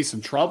USC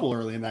some trouble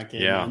early in that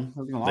game. Yeah,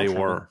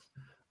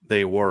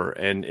 they were.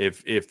 And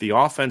if the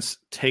offense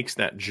takes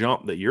that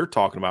jump that you're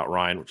talking about,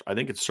 Ryan, which I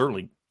think it's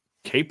certainly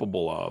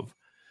capable of,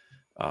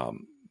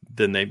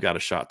 then they've got a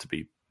shot to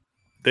be.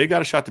 They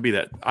got a shot to be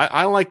that.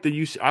 I like the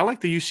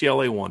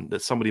UCLA one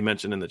that somebody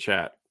mentioned in the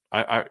chat.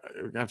 I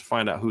have to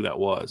find out who that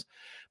was.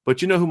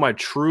 But you know who my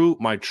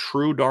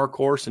true dark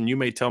horse, and you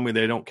may tell me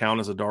they don't count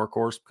as a dark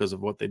horse because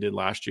of what they did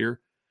last year.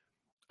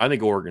 I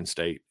think Oregon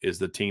State is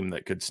the team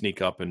that could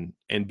sneak up and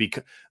be.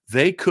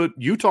 They could.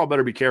 Utah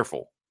better be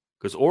careful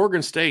because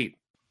Oregon State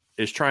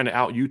is trying to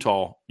out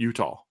Utah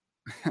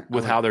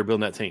with how they're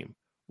building that team.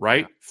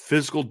 Right,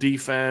 physical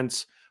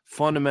defense,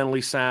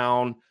 fundamentally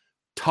sound,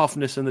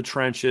 toughness in the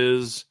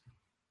trenches.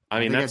 I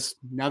mean,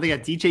 now they got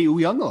DJ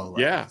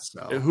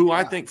Uyunglele.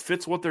 I think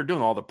fits what they're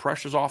doing. All the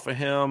pressure's off of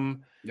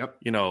him. Yep.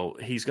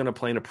 He's going to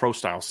play in a pro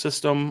style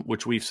system,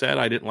 which we've said.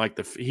 I didn't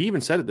like he even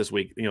said it this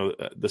week.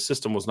 The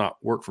system was not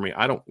work for me.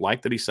 I don't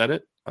like that he said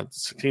it. It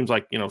seems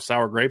like,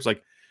 sour grapes.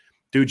 Like,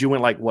 dude, you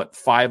went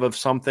 5 of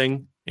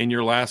something in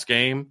your last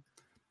game.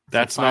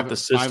 That's not the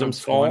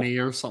system's fault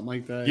or something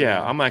like that. Yeah.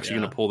 I'm actually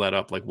going to pull that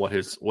up. Like what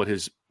his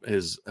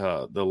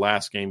the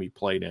last game he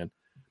played in.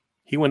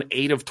 He went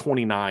 8 of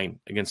 29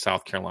 against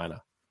South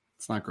Carolina.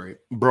 It's not great.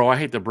 Bro, I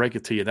hate to break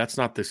it to you. That's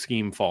not the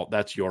scheme fault.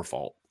 That's your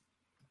fault.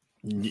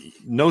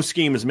 No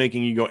scheme is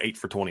making you go 8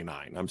 for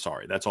 29. I'm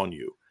sorry. That's on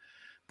you.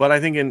 But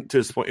I think to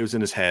his point, it was in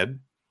his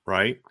head,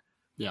 right?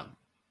 Yeah.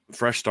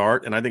 Fresh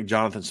start. And I think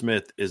Jonathan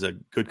Smith is a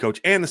good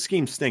coach. And the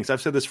scheme stinks.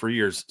 I've said this for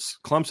years.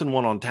 Clemson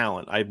won on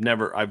talent. I've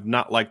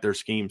not liked their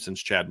scheme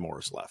since Chad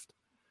Morris left,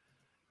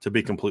 to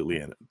be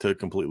completely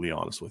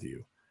honest with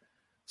you.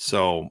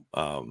 So,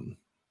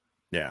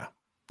 yeah.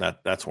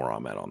 That's where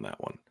I'm at on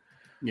that one.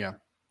 Yeah.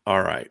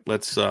 All right.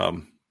 Let's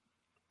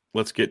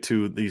get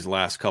to these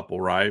last couple,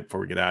 right,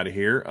 before we get out of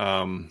here.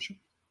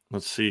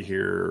 Let's see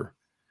here.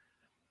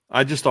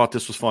 I just thought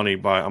this was funny.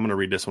 I'm going to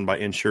read this one by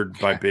Insured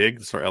by Big.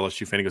 This is our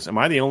LSU fan. He goes, am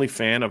I the only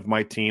fan of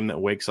my team that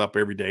wakes up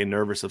every day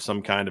nervous of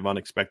some kind of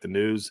unexpected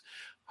news?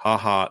 Ha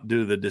ha.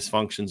 Due to the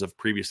dysfunctions of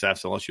previous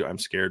staffs at LSU, I'm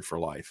scared for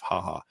life.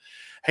 Ha ha.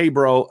 Hey,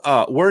 bro,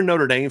 we're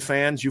Notre Dame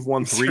fans. You've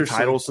won 3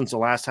 titles since the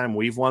last time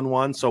we've won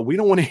one, so we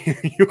don't want to hear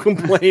you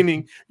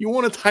complaining. You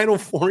won a title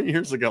 4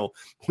 years ago.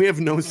 We have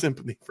no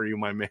sympathy for you,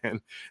 my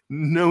man.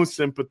 No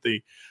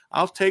sympathy.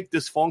 I'll take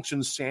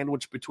dysfunction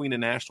sandwiched between a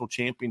national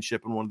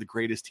championship and one of the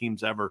greatest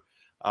teams ever.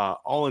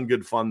 All in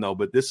good fun, though.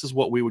 But this is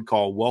what we would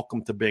call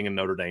welcome to being a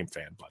Notre Dame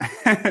fan.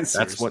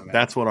 That's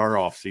what our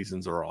off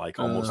seasons are like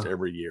almost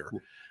every year.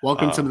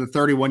 Welcome to the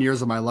 31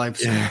 years of my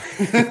life. Yeah.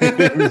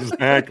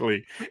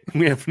 Exactly.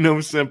 We have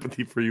no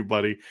sympathy for you,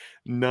 buddy.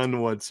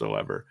 None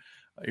whatsoever.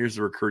 Here's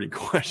a recruiting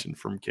question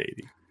from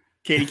Katie.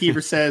 Katie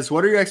Keeper says,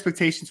 what are your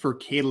expectations for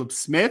Caleb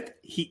Smith?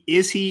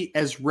 Is he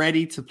as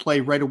ready to play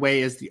right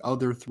away as the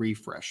other 3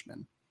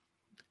 freshmen?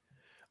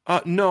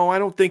 No, I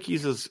don't think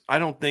I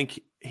don't think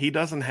he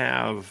doesn't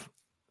have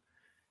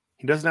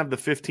the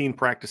 15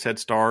 practice head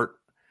start.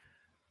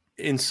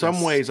 In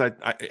some ways,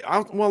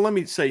 let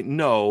me say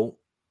no.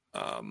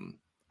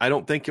 I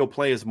don't think he'll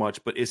play as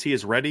much, but is he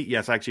as ready?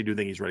 Yes, I actually do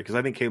think he's ready because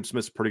I think Caleb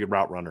Smith's a pretty good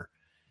route runner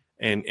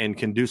and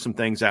can do some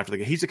things after the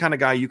game. He's the kind of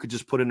guy you could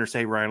just put in there,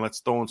 say, Ryan,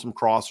 let's throw in some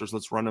crossers,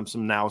 let's run him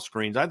some now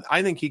screens.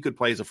 I think he could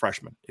play as a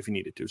freshman if he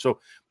needed to. So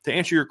to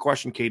answer your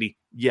question, Katie,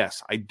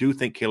 yes, I do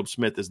think Caleb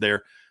Smith is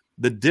there.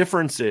 The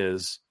difference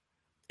is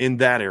in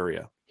that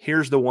area.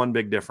 Here's the one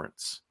big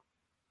difference.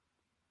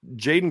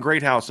 Jaden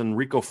Greathouse and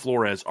Rico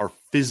Flores are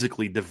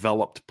physically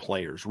developed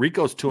players.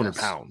 Rico's 200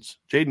 pounds.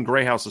 Jaden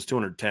Greathouse is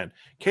 210.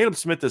 Caleb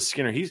Smith is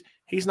skinner. He's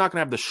not going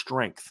to have the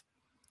strength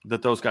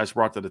that those guys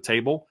brought to the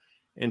table.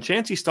 And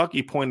Chancey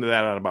Stuckey pointed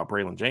that out about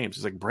Braylon James.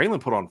 He's like,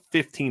 Braylon put on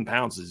 15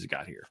 pounds as he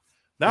got here.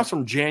 That's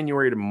from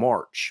January to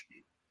March.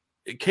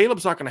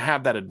 Caleb's not going to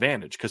have that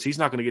advantage because he's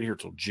not going to get here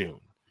till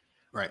June.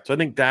 Right. So I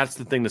think that's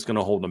the thing that's going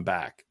to hold him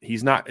back.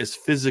 He's not as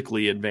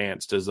physically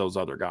advanced as those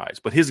other guys,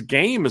 but his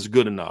game is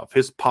good enough.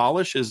 His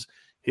polish is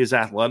his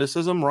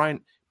athleticism, Ryan.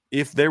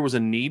 If there was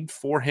a need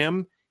for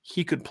him,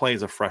 he could play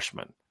as a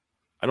freshman.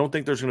 I don't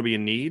think there's going to be a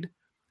need.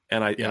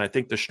 And I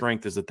think the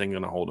strength is the thing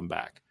going to hold him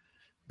back.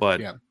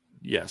 But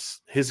yes,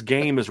 his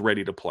game is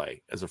ready to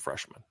play as a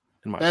freshman.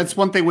 That's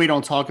one thing we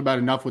don't talk about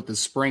enough with the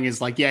spring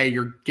is like,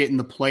 you're getting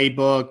the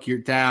playbook, you're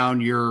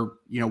down, you're,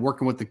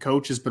 working with the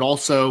coaches, but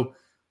also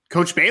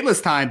Coach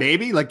Bayless time,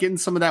 baby, like getting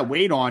some of that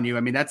weight on you. I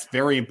mean, that's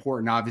very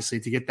important, obviously,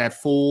 to get that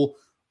full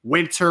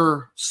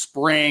winter,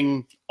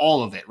 spring,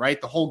 all of it, right?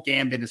 The whole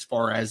gambit as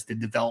far as the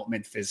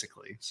development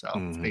physically. So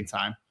it's big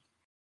time.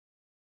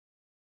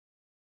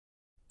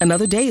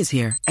 Another day is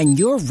here, and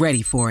you're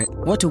ready for it.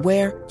 What to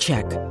wear?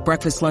 Check.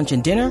 Breakfast, lunch,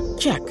 and dinner?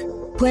 Check.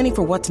 Planning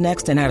for what's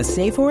next and how to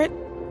save for it?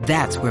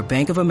 That's where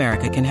Bank of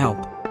America can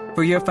help.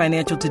 For your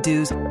financial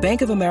to-dos,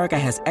 Bank of America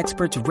has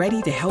experts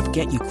ready to help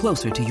get you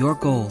closer to your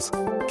goals.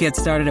 Get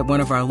started at one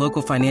of our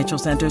local financial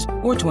centers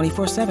or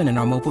 24/7 in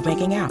our mobile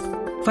banking app.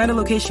 Find a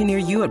location near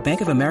you at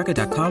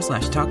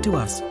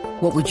bankofamerica.com/talktous.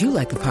 What would you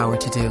like the power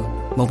to do?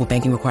 Mobile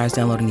banking requires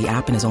downloading the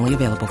app and is only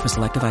available for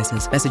select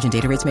devices. Message and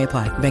data rates may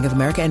apply. Bank of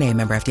America N.A.,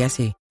 member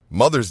FDIC.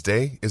 Mother's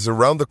Day is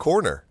around the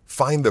corner.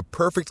 Find the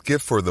perfect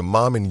gift for the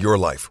mom in your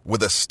life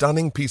with a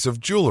stunning piece of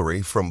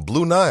jewelry from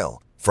Blue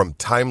Nile. From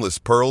timeless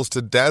pearls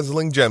to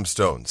dazzling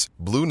gemstones,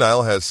 Blue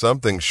Nile has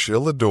something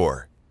she'll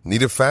adore.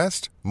 Need it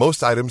fast?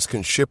 Most items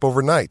can ship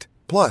overnight.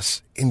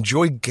 Plus,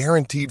 enjoy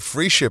guaranteed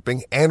free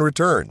shipping and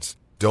returns.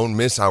 Don't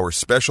miss our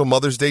special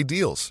Mother's Day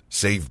deals.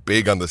 Save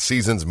big on the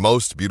season's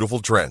most beautiful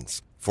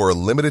trends. For a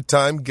limited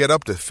time, get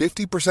up to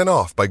 50%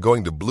 off by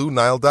going to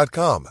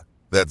BlueNile.com.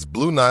 That's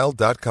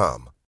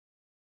BlueNile.com.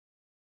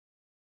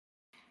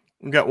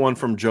 We got one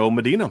from Joe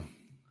Medina.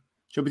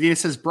 Joe Medina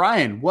says,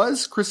 Brian,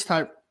 was Chris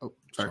Tyree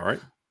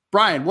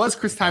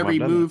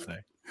moved?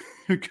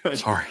 Good.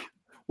 Sorry.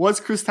 Was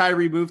Chris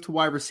Tyree moved to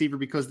wide receiver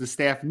because the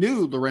staff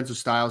knew Lorenzo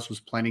Styles was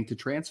planning to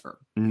transfer?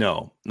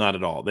 No, not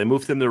at all. They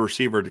moved him to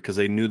receiver because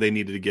they knew they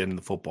needed to get into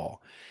the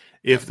football.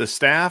 If the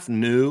staff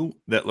knew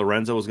that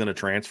Lorenzo was going to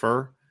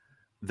transfer,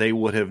 they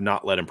would have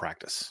not let him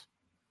practice.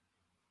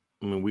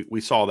 I mean, we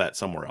saw that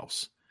somewhere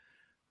else.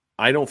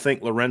 I don't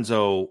think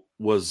Lorenzo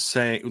was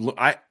saying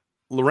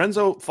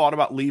Lorenzo thought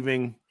about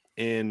leaving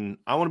in,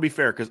 I want to be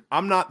fair because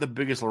I'm not the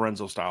biggest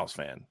Lorenzo Styles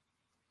fan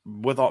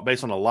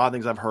based on a lot of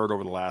things I've heard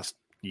over the last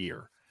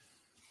year.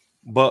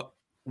 But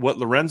what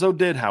Lorenzo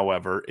did,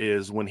 however,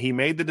 is when he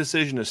made the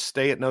decision to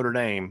stay at Notre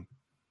Dame,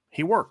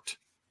 he worked.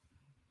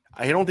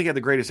 I don't think he had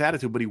the greatest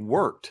attitude, but he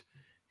worked.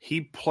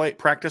 He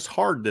practiced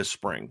hard this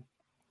spring.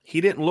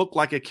 He didn't look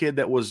like a kid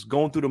that was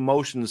going through the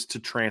motions to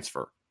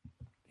transfer.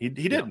 He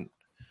didn't.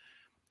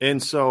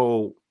 And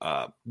so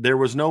there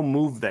was no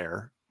move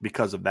there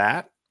because of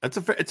that. It's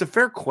a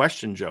fair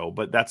question, Joe,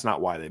 but that's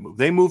not why they moved.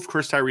 They moved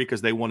Chris Tyree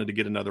because they wanted to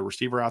get another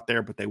receiver out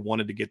there, but they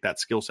wanted to get that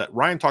skill set.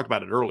 Ryan talked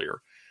about it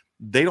earlier.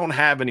 They don't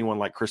have anyone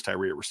like Chris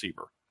Tyree at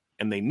receiver,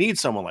 and they need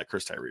someone like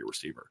Chris Tyree at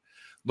receiver.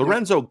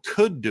 Lorenzo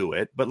could do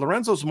it, but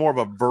Lorenzo's more of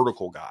a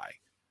vertical guy.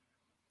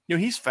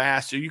 He's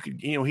fast. So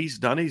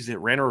he's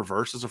ran a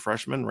reverse as a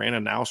freshman, ran a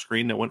now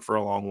screen that went for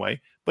a long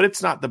way, but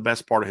it's not the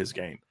best part of his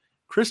game.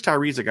 Chris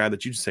Tyree's a guy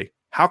that you just say,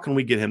 how can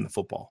we get him the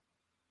football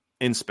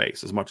in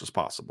space as much as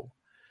possible?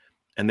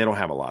 And they don't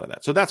have a lot of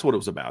that. So that's what it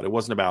was about. It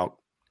wasn't about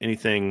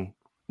anything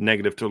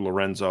negative to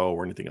Lorenzo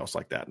or anything else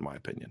like that, in my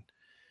opinion.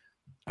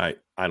 I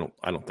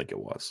don't think it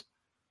was.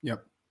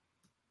 Yep.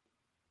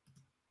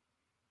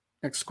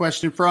 Next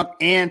question from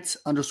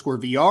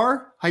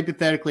Ant_VR.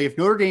 Hypothetically, if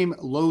Notre Dame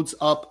loads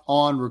up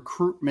on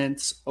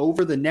recruitments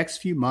over the next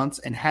few months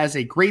and has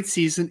a great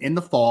season in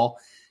the fall,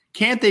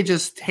 can't they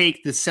just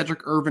take the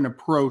Cedric Irvin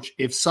approach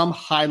if some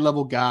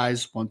high-level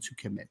guys want to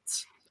commit?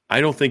 I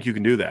don't think you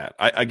can do that.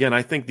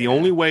 I think the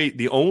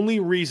only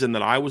reason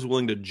that I was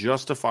willing to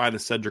justify the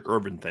Cedric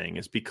Irvin thing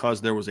is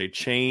because there was a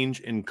change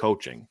in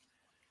coaching.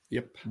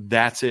 Yep.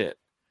 That's it.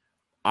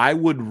 I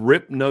would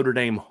rip Notre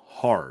Dame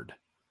hard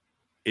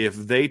if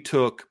they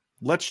took,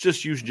 let's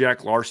just use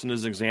Jack Larson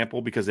as an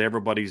example because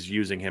everybody's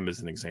using him as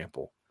an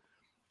example.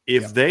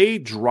 If they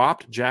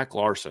dropped Jack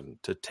Larson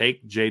to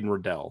take Jaden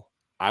Riddell,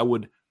 I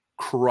would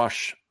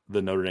crush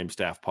the Notre Dame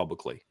staff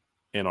publicly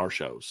in our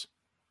shows.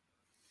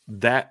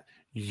 That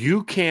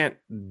you can't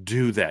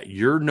do that.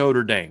 You're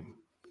Notre Dame.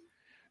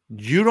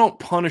 You don't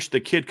punish the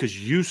kid because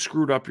you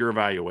screwed up your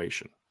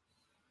evaluation,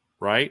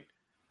 right?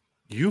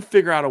 You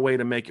figure out a way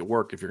to make it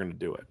work if you're going to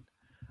do it.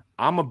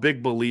 I'm a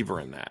big believer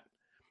in that.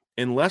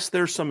 Unless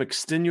there's some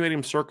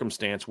extenuating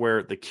circumstance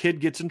where the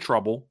kid gets in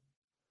trouble,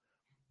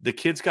 the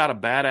kid's got a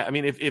bad,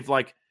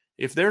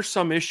 if there's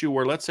some issue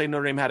where, let's say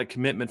Notre Dame had a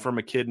commitment from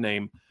a kid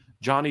named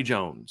Johnny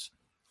Jones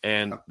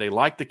and they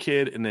like the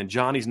kid and then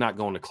Johnny's not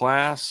going to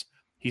class,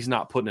 he's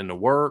not putting in the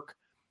work,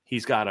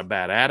 he's got a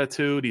bad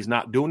attitude, he's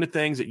not doing the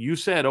things that you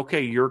said,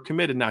 okay, you're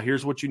committed, now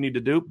here's what you need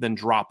to do, then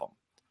drop him.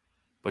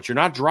 But you're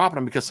not dropping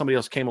him because somebody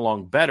else came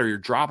along better. You're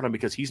dropping him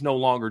because he's no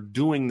longer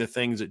doing the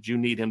things that you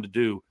need him to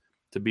do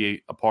to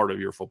be a part of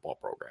your football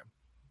program,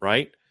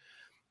 right?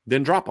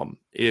 Then drop him.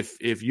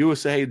 If you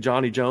say, hey,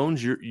 Johnny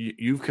Jones,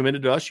 you've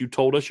committed to us, you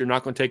told us you're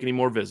not going to take any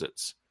more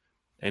visits,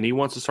 and he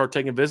wants to start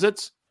taking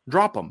visits,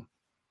 drop him.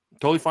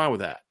 Totally fine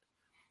with that.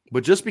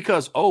 But just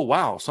because, oh,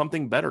 wow,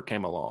 something better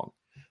came along,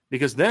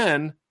 because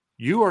then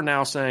you are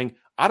now saying,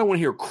 I don't want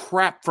to hear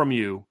crap from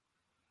you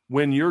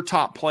when your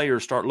top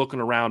players start looking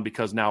around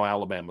because now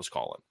Alabama's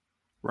calling.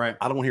 Right.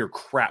 I don't want to hear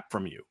crap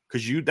from you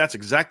because that's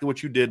exactly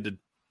what you did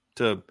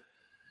to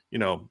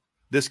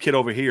this kid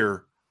over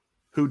here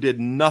who did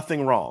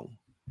nothing wrong.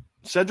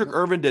 Cedric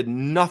Irvin did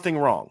nothing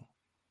wrong.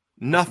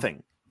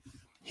 Nothing.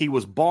 He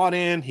was bought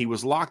in. He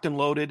was locked and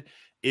loaded.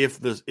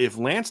 If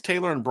Lance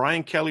Taylor and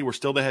Brian Kelly were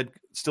still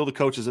the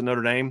coaches at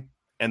Notre Dame,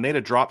 and they'd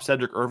have dropped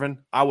Cedric Irvin,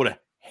 I would have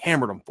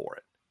hammered them for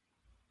it.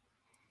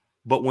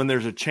 But when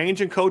there's a change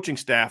in coaching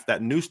staff,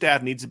 that new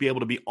staff needs to be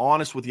able to be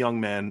honest with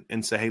young men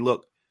and say, hey,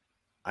 look,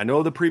 I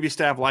know the previous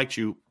staff liked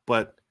you,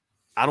 but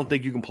I don't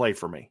think you can play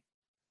for me.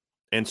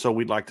 And so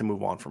we'd like to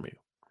move on from you.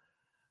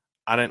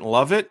 I didn't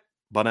love it,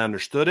 but I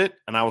understood it,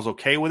 and I was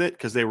okay with it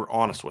because they were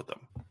honest with them.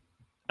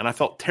 And I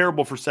felt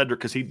terrible for Cedric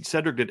because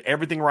Cedric did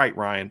everything right,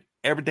 Ryan.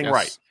 Everything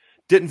right.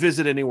 Didn't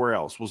visit anywhere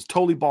else. Was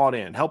totally bought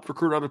in. Helped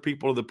recruit other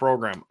people to the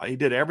program. He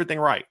did everything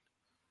right.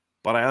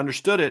 But I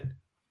understood it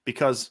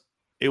because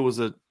it was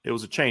a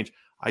change.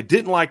 I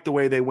didn't like the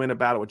way they went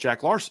about it with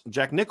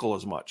Jack Nickel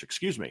as much,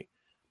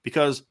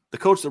 because the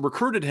coach that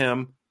recruited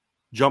him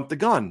jumped the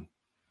gun.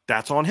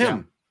 That's on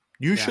him.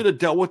 Yeah. You should have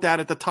dealt with that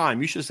at the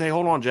time. You should say,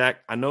 hold on,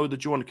 Jack. I know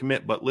that you want to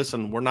commit, but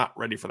listen, we're not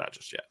ready for that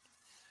just yet.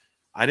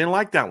 I didn't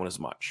like that one as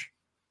much.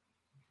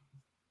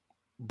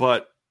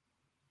 But,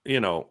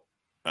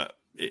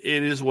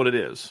 it is what it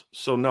is.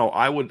 So no,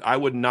 I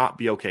would not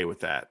be okay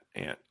with that.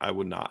 And I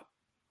would not.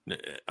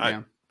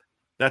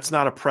 That's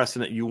not a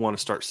precedent you want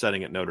to start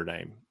setting at Notre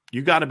Dame.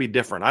 You got to be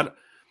different. I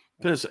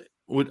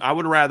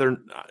would rather,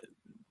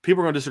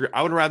 people are going to disagree.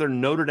 I would rather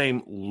Notre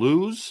Dame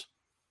lose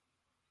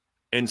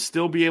and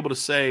still be able to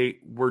say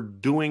we're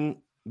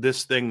doing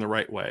this thing the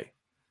right way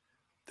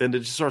than to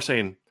just start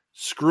saying,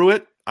 screw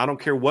it. I don't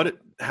care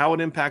how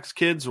it impacts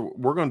kids.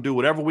 We're going to do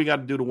whatever we got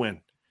to do to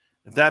win.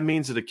 If that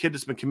means that a kid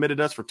that's been committed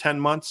to us for 10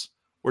 months,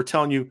 we're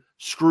telling you,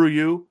 screw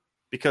you,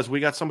 because we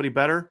got somebody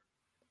better,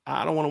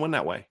 I don't want to win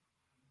that way.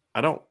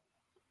 I don't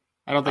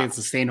think it's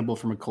sustainable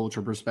from a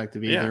culture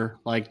perspective either. Yeah.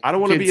 Like, I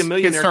don't want to be a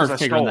millionaire because I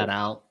stole. That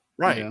out.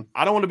 Right. Yeah.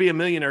 I don't want to be a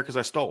millionaire because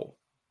I stole.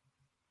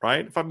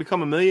 Right. If I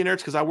become a millionaire,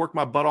 it's because I worked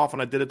my butt off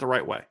and I did it the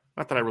right way.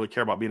 Not that I really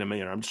care about being a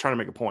millionaire. I'm just trying to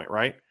make a point.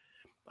 Right.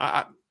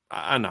 I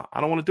know.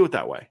 I don't want to do it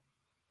that way.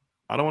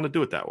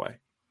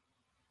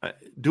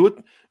 Do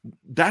it.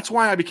 That's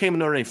why I became a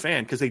Notre Dame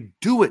fan, because they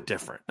do it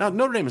different. Now,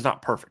 Notre Dame is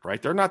not perfect,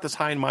 right? They're not this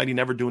high and mighty,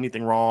 never do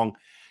anything wrong.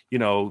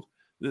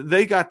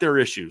 They got their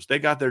issues. They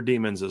got their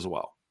demons as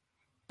well.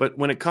 But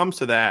when it comes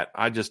to that,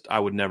 I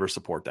would never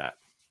support that.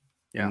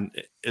 Yeah. And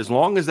as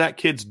long as that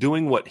kid's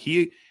doing what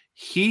he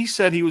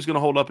said he was going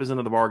to hold up his end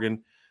of the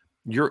bargain,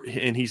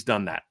 and he's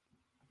done that,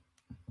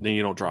 then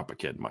you don't drop a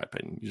kid, in my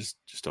opinion. You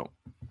just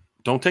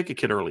don't take a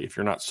kid early if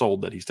you're not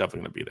sold that he's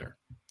definitely going to be there.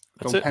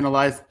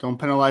 Don't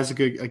penalize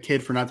a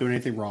kid for not doing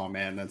anything wrong,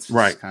 man. That's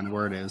right. Kind of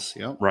where it is.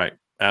 Yep. Right.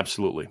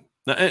 Absolutely.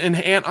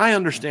 And I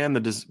understand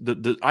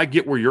I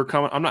get where you're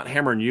coming. I'm not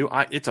hammering you.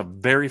 It's a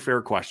very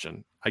fair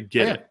question. I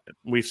get it.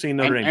 We've seen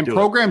Notre Dame do it.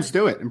 Programs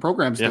do it. And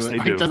programs do it. They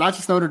do. Not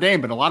just Notre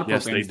Dame, but a lot of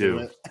programs do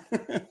it.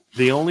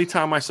 The only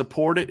time I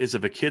support it is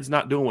if a kid's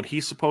not doing what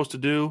he's supposed to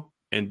do,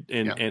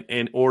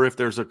 and or if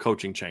there's a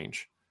coaching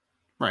change.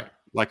 Right.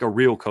 Like a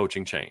real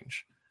coaching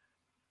change.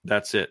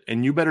 That's it.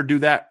 And you better do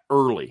that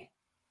early.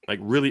 Like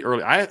really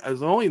early.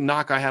 The only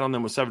knock I had on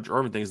them with Cedric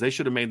Irvin things, they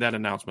should have made that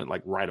announcement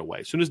like right away.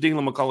 As soon as Dean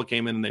McCullough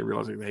came in and they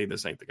realized, hey,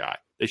 this ain't the guy.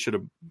 They should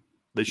have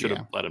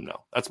let him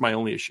know. That's my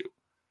only issue.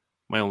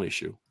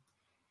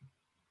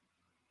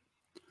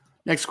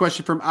 Next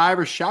question from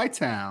Irish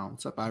Chi-Town.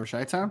 What's up, Irish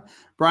Chi-Town?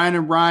 Brian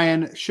and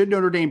Ryan, should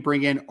Notre Dame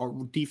bring in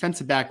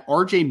defensive back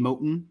R.J.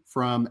 Moten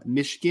from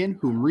Michigan,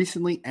 who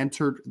recently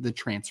entered the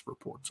transfer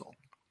portal?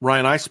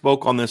 Ryan, I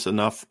spoke on this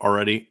enough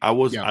already.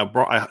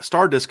 I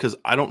started this because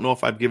I don't know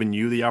if I've given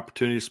you the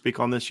opportunity to speak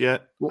on this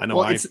yet. I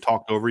know I've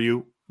talked over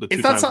you the two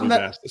times we've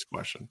asked this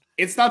question.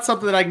 It's not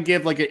something that I can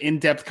give like an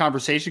in-depth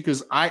conversation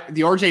because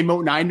the RJ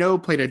Moten I know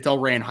played at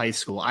Delran High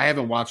School. I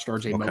haven't watched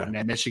RJ Moten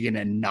at Michigan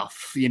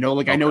enough.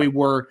 I know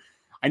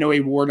he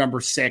wore number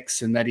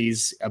 6 and that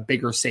he's a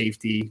bigger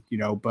safety,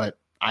 but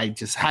I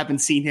just haven't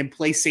seen him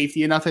play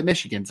safety enough at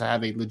Michigan to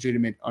have a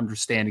legitimate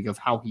understanding of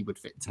how he would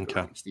fit into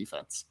the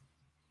defense.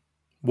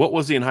 What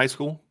was he in high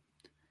school?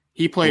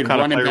 He played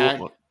running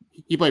back.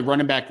 He played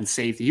running back and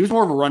safety. He was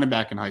more of a running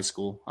back in high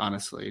school,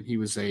 honestly. And he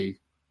was a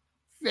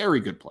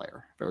very good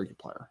player. Very good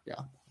player.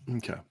 Yeah.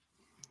 Okay.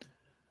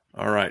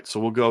 All right.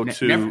 So we'll go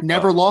to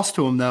never lost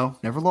to him though.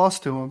 Never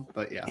lost to him.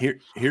 But yeah.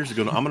 Here's a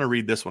good one. I'm going to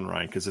read this one,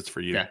 Ryan, because it's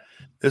for you. Yeah.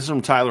 This is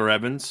from Tyler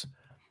Evans.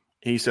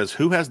 He says,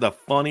 "Who has the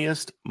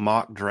funniest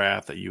mock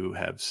draft that you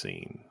have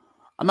seen?"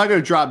 I'm not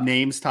going to drop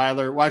names,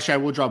 Tyler. Well, actually, I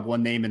will drop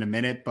one name in a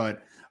minute,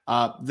 but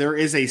there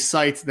is a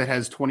site that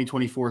has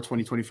 2024,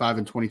 2025,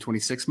 and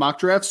 2026 mock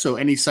drafts. So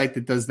any site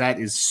that does that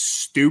is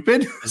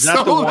stupid. Is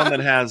that the one that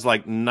has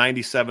like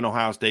 97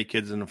 Ohio State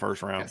kids in the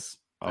first round? Yes.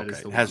 Okay.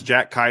 It has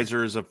Jack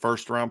Kaiser as a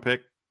first round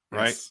pick,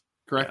 right? Yes,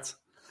 correct.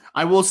 Yeah.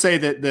 I will say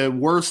that the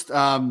worst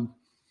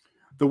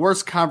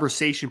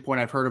conversation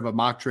point I've heard of a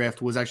mock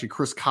draft was actually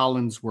Chris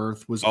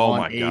Collinsworth was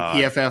on a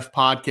PFF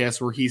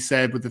podcast where he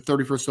said with the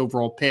 31st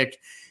overall pick,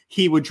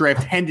 he would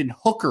draft Hendon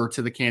Hooker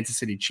to the Kansas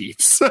City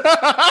Chiefs.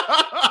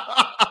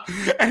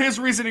 And his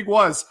reasoning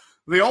was,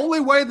 the only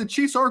way the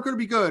Chiefs aren't going to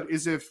be good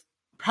is if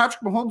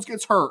Patrick Mahomes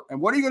gets hurt. And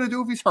what are you going to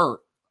do if he's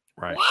hurt?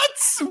 Right.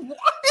 What?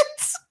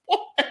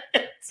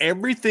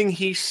 Everything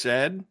he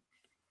said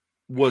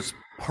was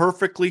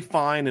perfectly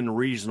fine and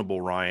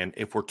reasonable, Ryan,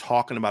 if we're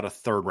talking about a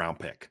 3rd round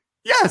pick.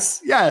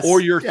 Yes. Or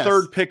your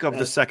 3rd pick of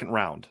the 2nd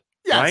round.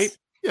 Yes. Right?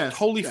 Yes.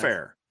 Totally yes.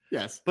 fair.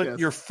 Yes. But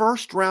your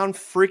 1st round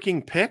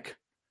freaking pick?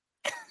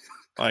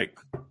 Like,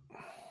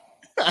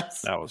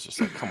 that was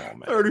just like, come on,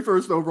 man.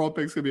 31st overall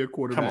pick's going to be a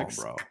quarterback.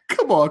 Come on, bro.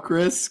 Come on,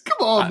 Chris.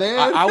 Come on,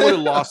 man. I would have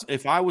lost.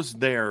 If I was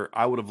there,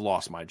 I would have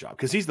lost my job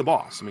because he's the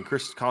boss. I mean,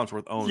 Chris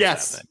Collinsworth owns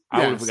that thing.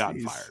 I would have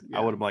gotten fired. Yeah.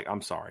 I would have been like,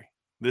 I'm sorry.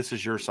 This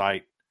is your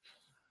site.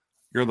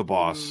 You're the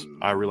boss.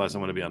 I realize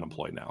I'm going to be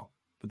unemployed now.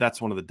 But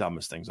that's one of the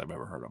dumbest things I've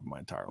ever heard of in my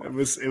entire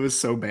life. It was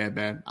so bad,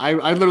 man. I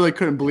literally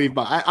couldn't believe.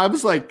 But I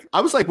was like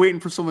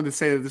waiting for someone to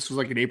say that this was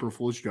like an April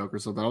Fool's joke or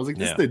something. I was like,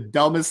 this is the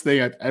dumbest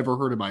thing I've ever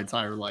heard in my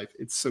entire life.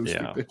 It's so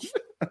stupid.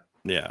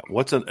 Yeah.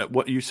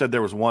 What you said?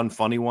 There was one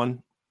funny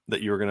one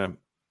that you were gonna.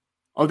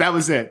 Oh, that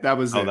was it. That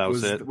was it. That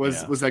was it.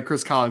 Was that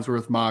Chris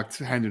Collinsworth mocked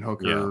Hendon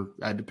Hooker?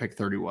 I had to pick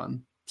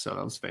 31. So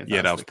that was fantastic.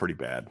 Yeah, that was pretty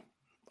bad.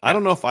 I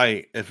don't know if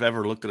I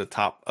ever looked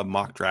at a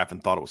mock draft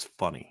and thought it was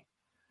funny.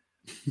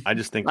 I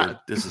just think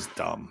this is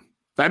dumb.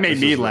 That made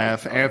me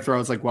laugh after I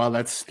was like, wow,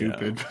 that's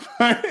stupid.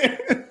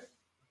 Yeah.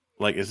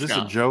 Like, is this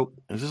a joke?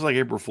 Is this like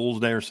April Fool's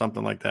Day or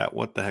something like that?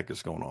 What the heck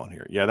is going on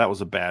here? Yeah, that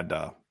was a bad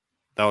that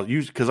was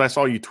used because I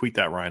saw you tweet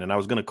that, Ryan, and I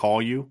was going to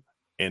call you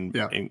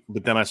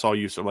but then I saw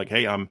you, so I'm like,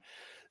 hey, I'm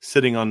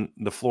sitting on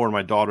the floor in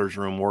my daughter's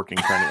room working.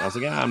 I was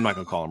like, I'm not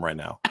going to call him right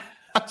now.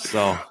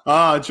 So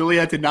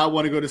Juliet did not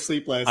want to go to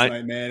sleep last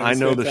night, man. I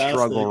know the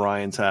struggle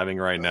Ryan's having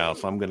right now,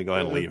 so I'm going to go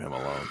ahead and leave him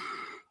alone.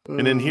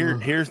 And then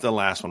here's the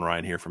last one,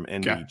 Ryan, here from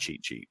ND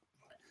Cheat Sheet.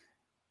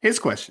 Their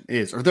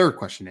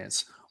question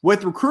is,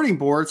 with recruiting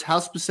boards, how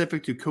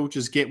specific do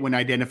coaches get when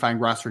identifying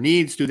roster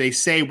needs? Do they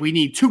say we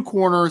need 2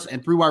 corners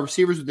and 3 wide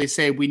receivers? Do they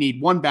say we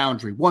need 1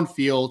 boundary, 1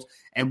 field,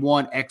 and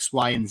 1 X,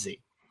 Y, and Z?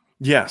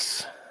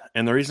 Yes.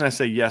 And the reason I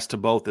say yes to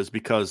both is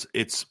because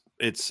it's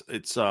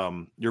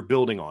you're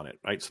building on it,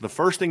 right? So the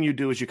first thing you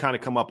do is you kind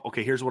of come up,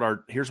 okay, here's what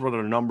our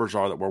numbers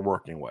are that we're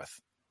working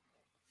with.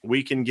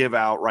 We can give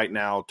out right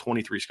now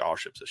 23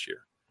 scholarships this year.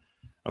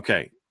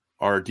 Okay,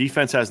 our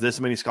defense has this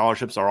many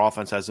scholarships. Our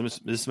offense has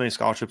this many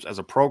scholarships. As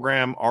a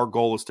program, our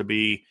goal is to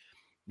be,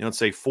 let's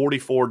say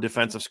 44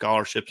 defensive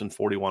scholarships and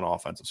 41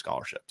 offensive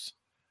scholarships.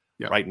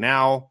 Yep. Right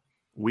now,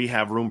 we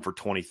have room for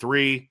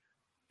 23.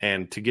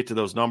 And to get to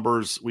those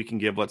numbers, we can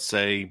give, let's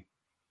say,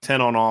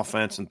 10 on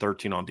offense and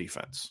 13 on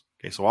defense.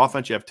 Okay, so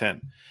offense, you have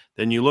 10.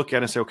 Then you look at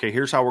it and say, okay,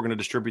 here's how we're going to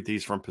distribute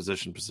these from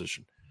position to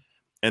position.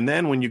 And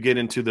then when you get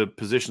into the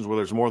positions where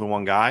there's more than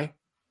one guy,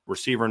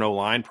 receiver and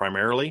O-line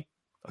primarily,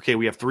 okay,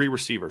 we have 3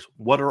 receivers.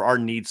 What are our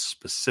needs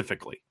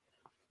specifically?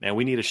 Man,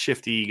 we need a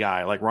shifty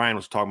guy like Ryan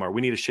was talking about.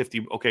 We need a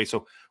shifty. Okay,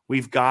 so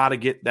we've got to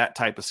get that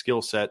type of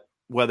skill set,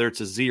 whether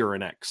it's a Z or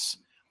an X.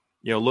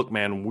 Look,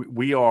 man,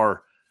 we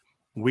are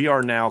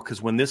now,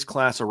 because when this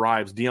class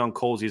arrives, Deion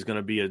Colsey is going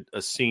to be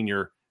a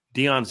senior.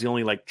 Deion's the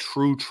only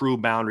true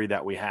boundary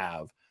that we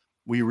have.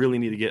 We really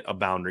need to get a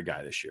boundary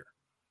guy this year.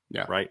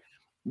 Yeah. Right.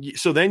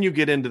 So then you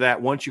get into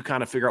that once you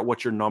kind of figure out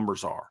what your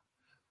numbers are.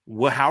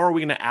 How are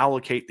we going to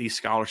allocate these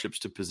scholarships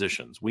to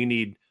positions? We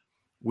need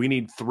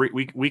 3.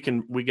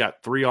 We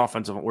got 3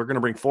 offensive. We're going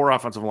to bring 4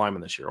 offensive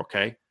linemen this year.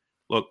 Okay.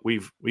 Look,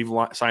 we've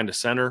signed a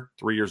center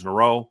 3 years in a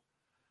row.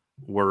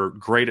 We're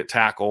great at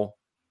tackle.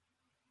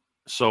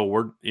 So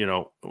we're,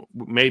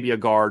 maybe a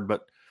guard,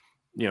 but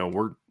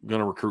we're going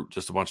to recruit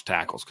just a bunch of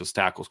tackles because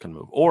tackles can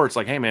move. Or it's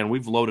like, hey man,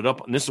 we've loaded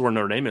up. And this is where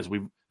Notre Dame is.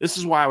 This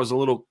is why I was a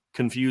little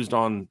confused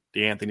on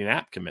the Anthony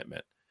Knapp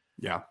commitment.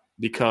 Yeah.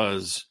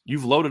 Because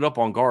you've loaded up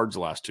on guards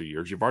the last 2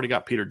 years. You've already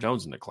got Peter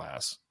Jones in the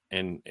class,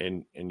 and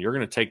you're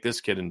going to take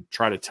this kid and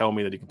try to tell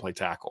me that he can play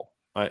tackle.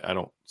 I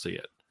don't see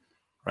it.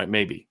 Right?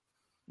 Maybe.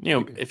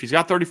 If he's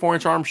got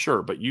 34-inch arms,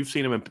 sure. But you've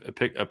seen him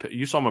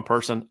you saw him in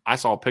person. I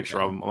saw a picture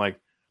of him. I'm like,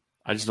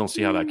 I just don't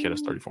see how that kid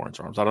has 34-inch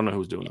arms. I don't know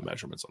who's doing the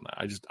measurements on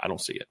that. I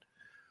don't see it.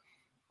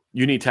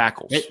 You need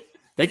tackles.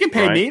 They can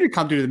pay me to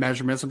come do the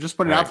measurements. I'm just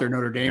putting it out there,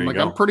 Notre Dame.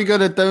 I'm pretty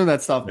good at doing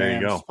that stuff,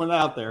 man. Just putting it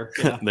out there.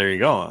 Yeah. There you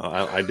go.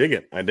 I dig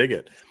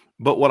it.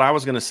 But what I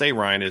was going to say,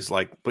 Ryan, is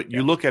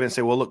you look at it and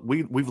say, well, look,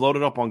 we've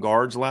loaded up on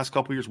guards the last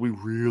couple of years. We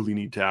really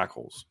need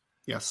tackles.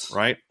 Yes.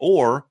 Right?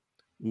 Or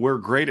we're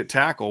great at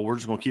tackle. We're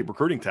just going to keep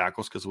recruiting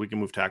tackles because we can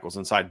move tackles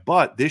inside.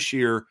 But this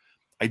year,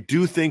 I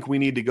do think we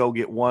need to go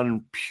get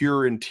one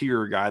pure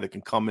interior guy that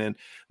can come in.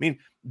 I mean,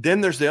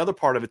 then there's the other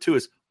part of it too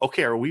is,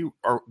 okay,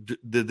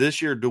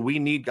 this year, do we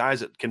need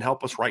guys that can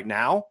help us right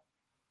now?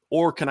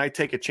 Or can I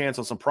take a chance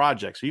on some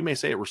projects? So you may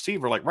say a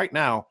receiver, like right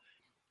now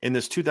in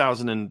this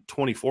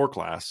 2024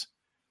 class,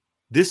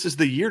 this is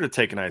the year to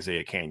take an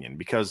Isaiah Canyon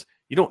because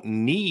you don't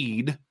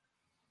need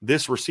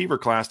this receiver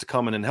class to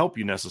come in and help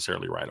you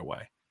necessarily right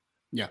away.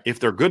 Yeah. If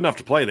they're good enough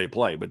to play, they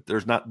play, but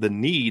there's not the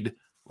need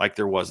like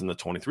there was in the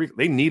 23.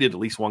 They needed at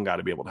least one guy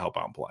to be able to help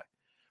out and play.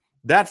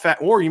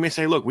 Or you may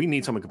say, look, we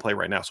need someone who can play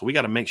right now. So we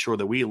got to make sure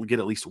that we get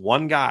at least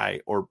one guy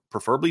or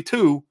preferably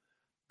 2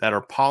 that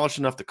are polished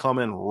enough to come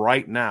in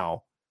right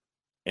now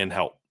and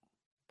help.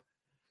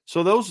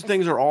 So those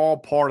things are all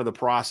part of the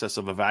process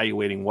of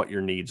evaluating what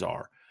your needs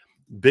are.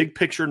 big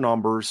picture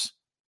numbers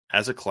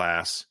as a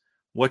class.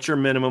 What's your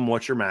minimum?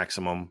 What's your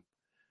maximum?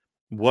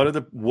 What are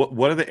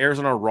the areas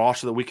on our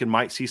roster that we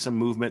might see some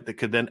movement that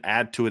could then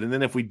add to it? And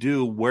then if we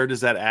do, where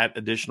does that add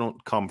additional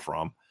come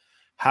from?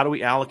 How do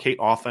we allocate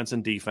offense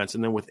and defense?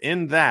 And then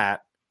within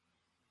that,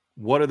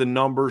 what are the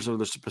numbers or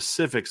the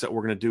specifics that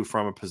we're going to do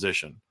from a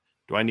position?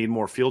 Do I need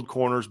more field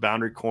corners,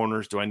 boundary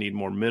corners? Do I need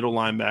more middle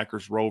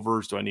linebackers,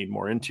 rovers? Do I need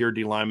more interior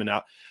D linemen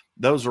out?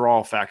 Those are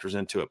all factors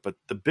into it. But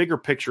the bigger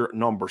picture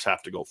numbers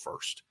have to go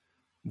first.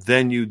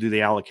 Then you do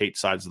the allocate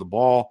sides of the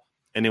ball.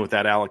 And then with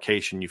that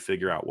allocation, you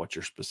figure out what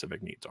your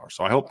specific needs are.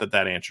 So I hope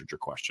that answered your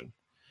question.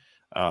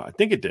 I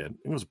think it did.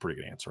 It was a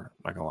pretty good answer.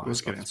 I'm not gonna lie. It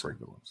was a good answer.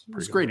 It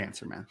was a great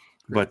answer, man.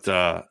 Great.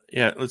 But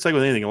yeah, it's like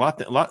with anything. A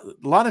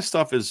lot of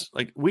stuff is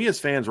like we as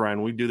fans,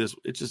 Ryan. We do this.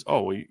 It's just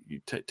you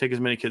take as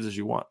many kids as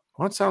you want.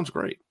 Well, that sounds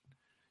great.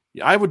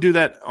 I would do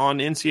that on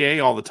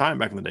NCAA all the time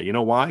back in the day. You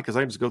know why? Because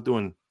I just go through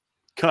and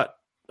cut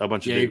a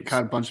bunch of dudes. You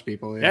cut a bunch of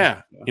people.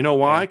 Yeah. You know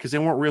why? Because they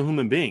weren't real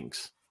human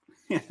beings.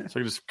 So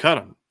you just cut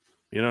them.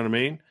 You know what I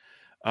mean?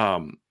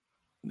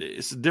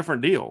 It's a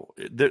different deal.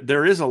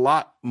 There is a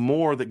lot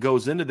more that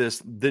goes into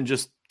this than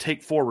just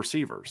take 4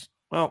 receivers.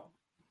 Well,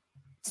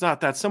 it's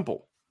not that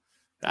simple.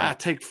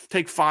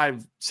 Take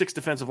 5, 6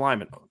 defensive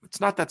linemen. It's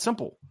not that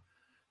simple.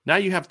 Now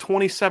you have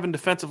 27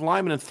 defensive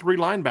linemen and 3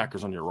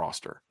 linebackers on your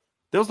roster.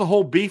 That was the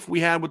whole beef we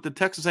had with the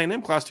Texas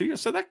A&M class 2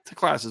 years. So that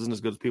class isn't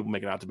as good as people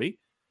make it out to be.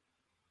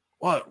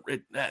 Well,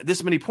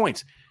 this many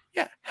points.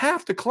 Yeah,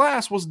 half the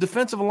class was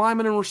defensive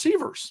linemen and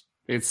receivers.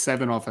 It's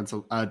 7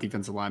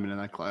 defensive linemen in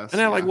that class. And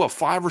they're like, what,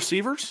 5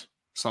 receivers?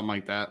 Something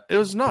like that. It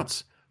was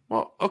nuts.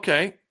 Well,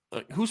 okay.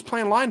 Who's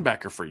playing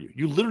linebacker for you?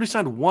 You literally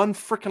signed 1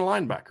 freaking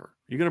linebacker.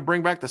 You're going to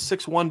bring back the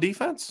 6'1"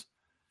 defense?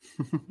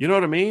 You know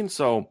what I mean?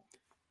 So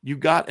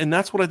and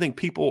that's what I think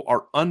people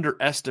are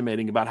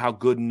underestimating about how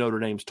good Notre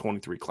Dame's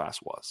 23 class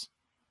was.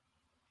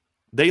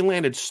 They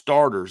landed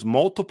starters,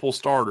 multiple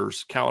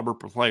starters, caliber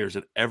players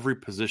at every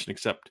position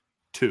except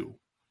 2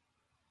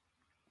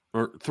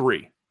 or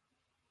 3.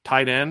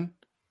 Tight end,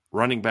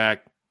 running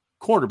back,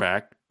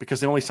 quarterback, because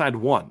they only signed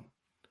 1,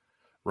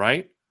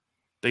 right?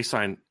 They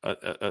signed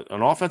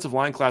an offensive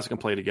line class that can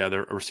play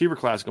together, a receiver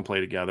class that can play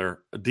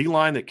together, a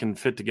D-line that can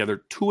fit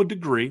together to a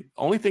degree.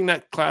 Only thing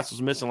that class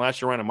was missing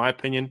last year, Ryan, in my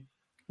opinion,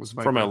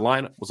 from a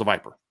line was a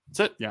Viper. That's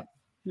it. Yeah.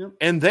 Yep.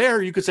 And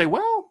there you could say,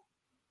 well,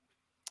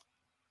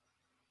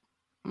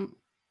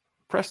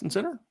 Preston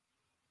Center,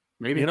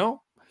 maybe,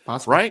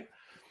 possibly. Right?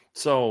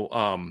 So,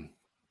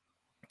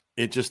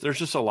 there's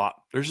just a lot.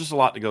 There's just a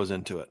lot that goes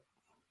into it.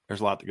 There's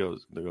a lot that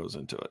goes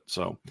into it.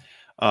 So,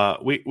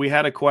 we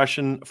had a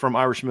question from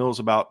Irish Mills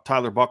about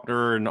Tyler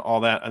Buckner and all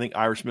that. I think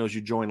Irish Mills,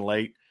 you joined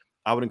late.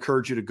 I would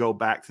encourage you to go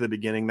back to the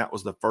beginning. That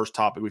was the first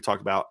topic we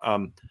talked about.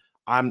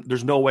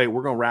 There's no way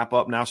we're going to wrap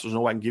up now, so there's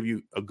no way I can give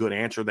you a good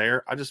answer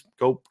there. I just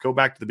go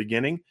back to the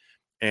beginning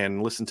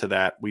and listen to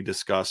that. We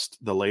discussed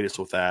the latest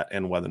with that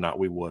and whether or not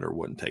we would or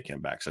wouldn't take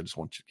him back. So I just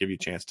want to give you a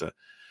chance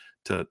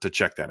to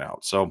check that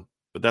out. So,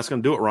 but that's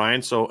going to do it,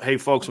 Ryan. So, hey,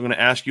 folks, I'm going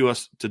to ask you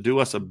to do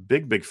us a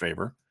big, big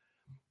favor.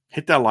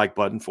 Hit that like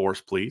button for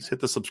us, please. Hit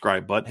the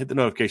subscribe button. Hit the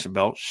notification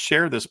bell.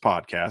 Share this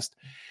podcast.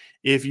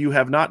 If you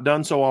have not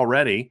done so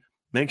already,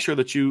 make sure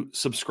that you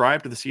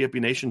subscribe to the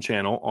CFB Nation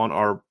channel on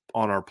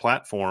our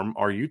platform,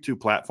 our YouTube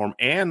platform,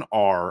 and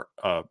our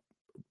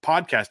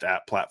podcast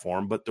app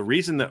platform. But the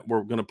reason that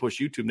we're going to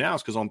push YouTube now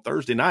is because on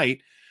Thursday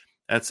night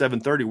at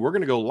 7:30, we're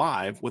going to go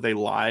live with a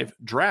live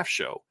draft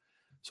show.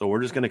 So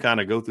we're just going to kind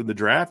of go through the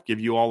draft, give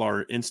you all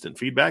our instant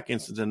feedback,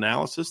 instant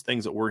analysis,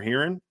 things that we're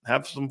hearing,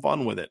 have some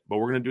fun with it. But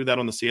we're going to do that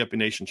on the CFB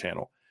Nation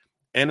channel.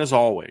 And as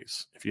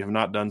always, if you have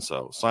not done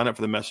so, sign up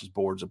for the message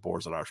boards at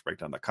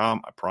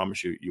boards.irishbreakdown.com. I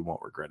promise you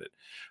won't regret it.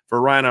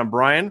 For Ryan, I'm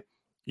Brian.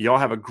 Y'all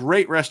have a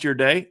great rest of your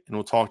day, and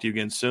we'll talk to you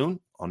again soon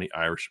on the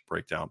Irish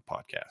Breakdown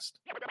Podcast.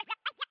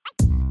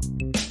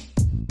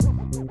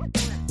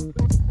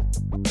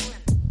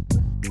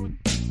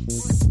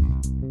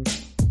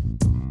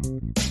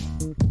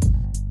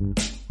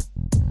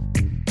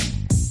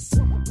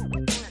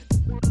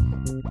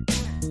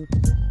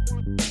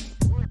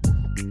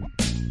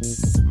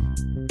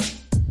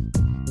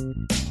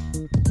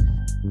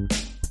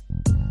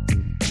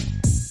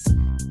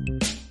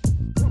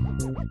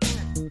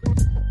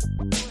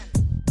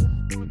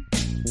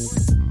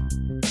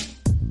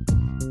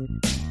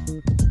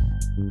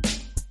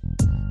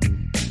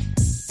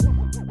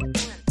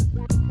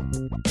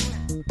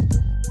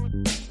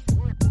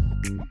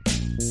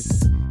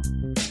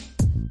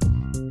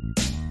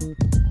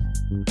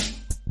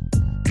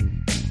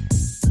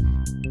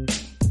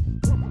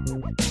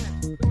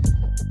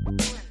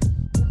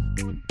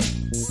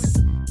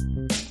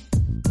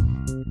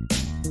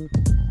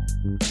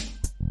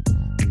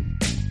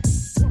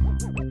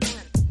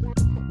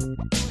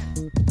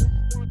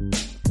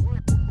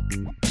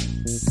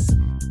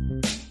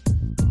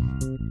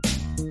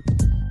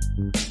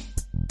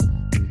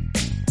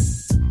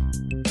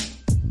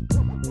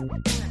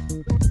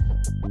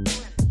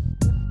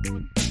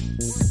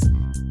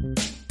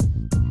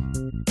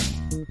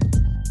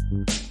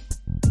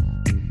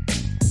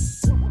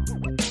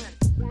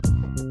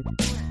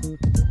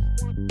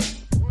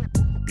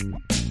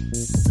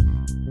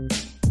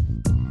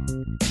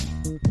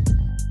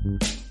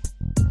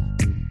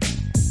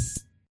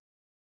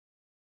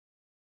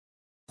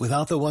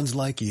 Without the ones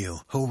like you,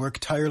 who work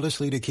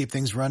tirelessly to keep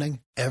things running,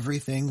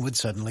 everything would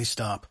suddenly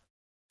stop.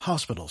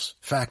 Hospitals,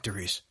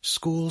 factories,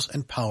 schools,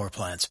 and power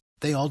plants,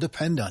 they all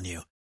depend on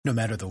you. No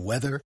matter the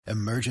weather,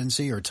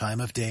 emergency, or time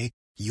of day,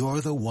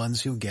 you're the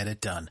ones who get it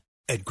done.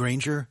 At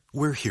Grainger,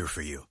 we're here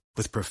for you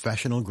with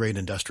professional-grade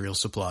industrial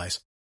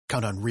supplies.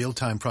 Count on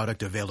real-time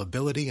product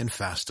availability and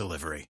fast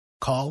delivery.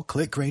 Call,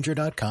 click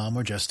Grainger.com,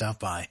 or just stop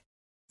by.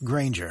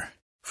 Grainger,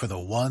 for the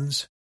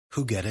ones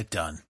who get it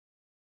done.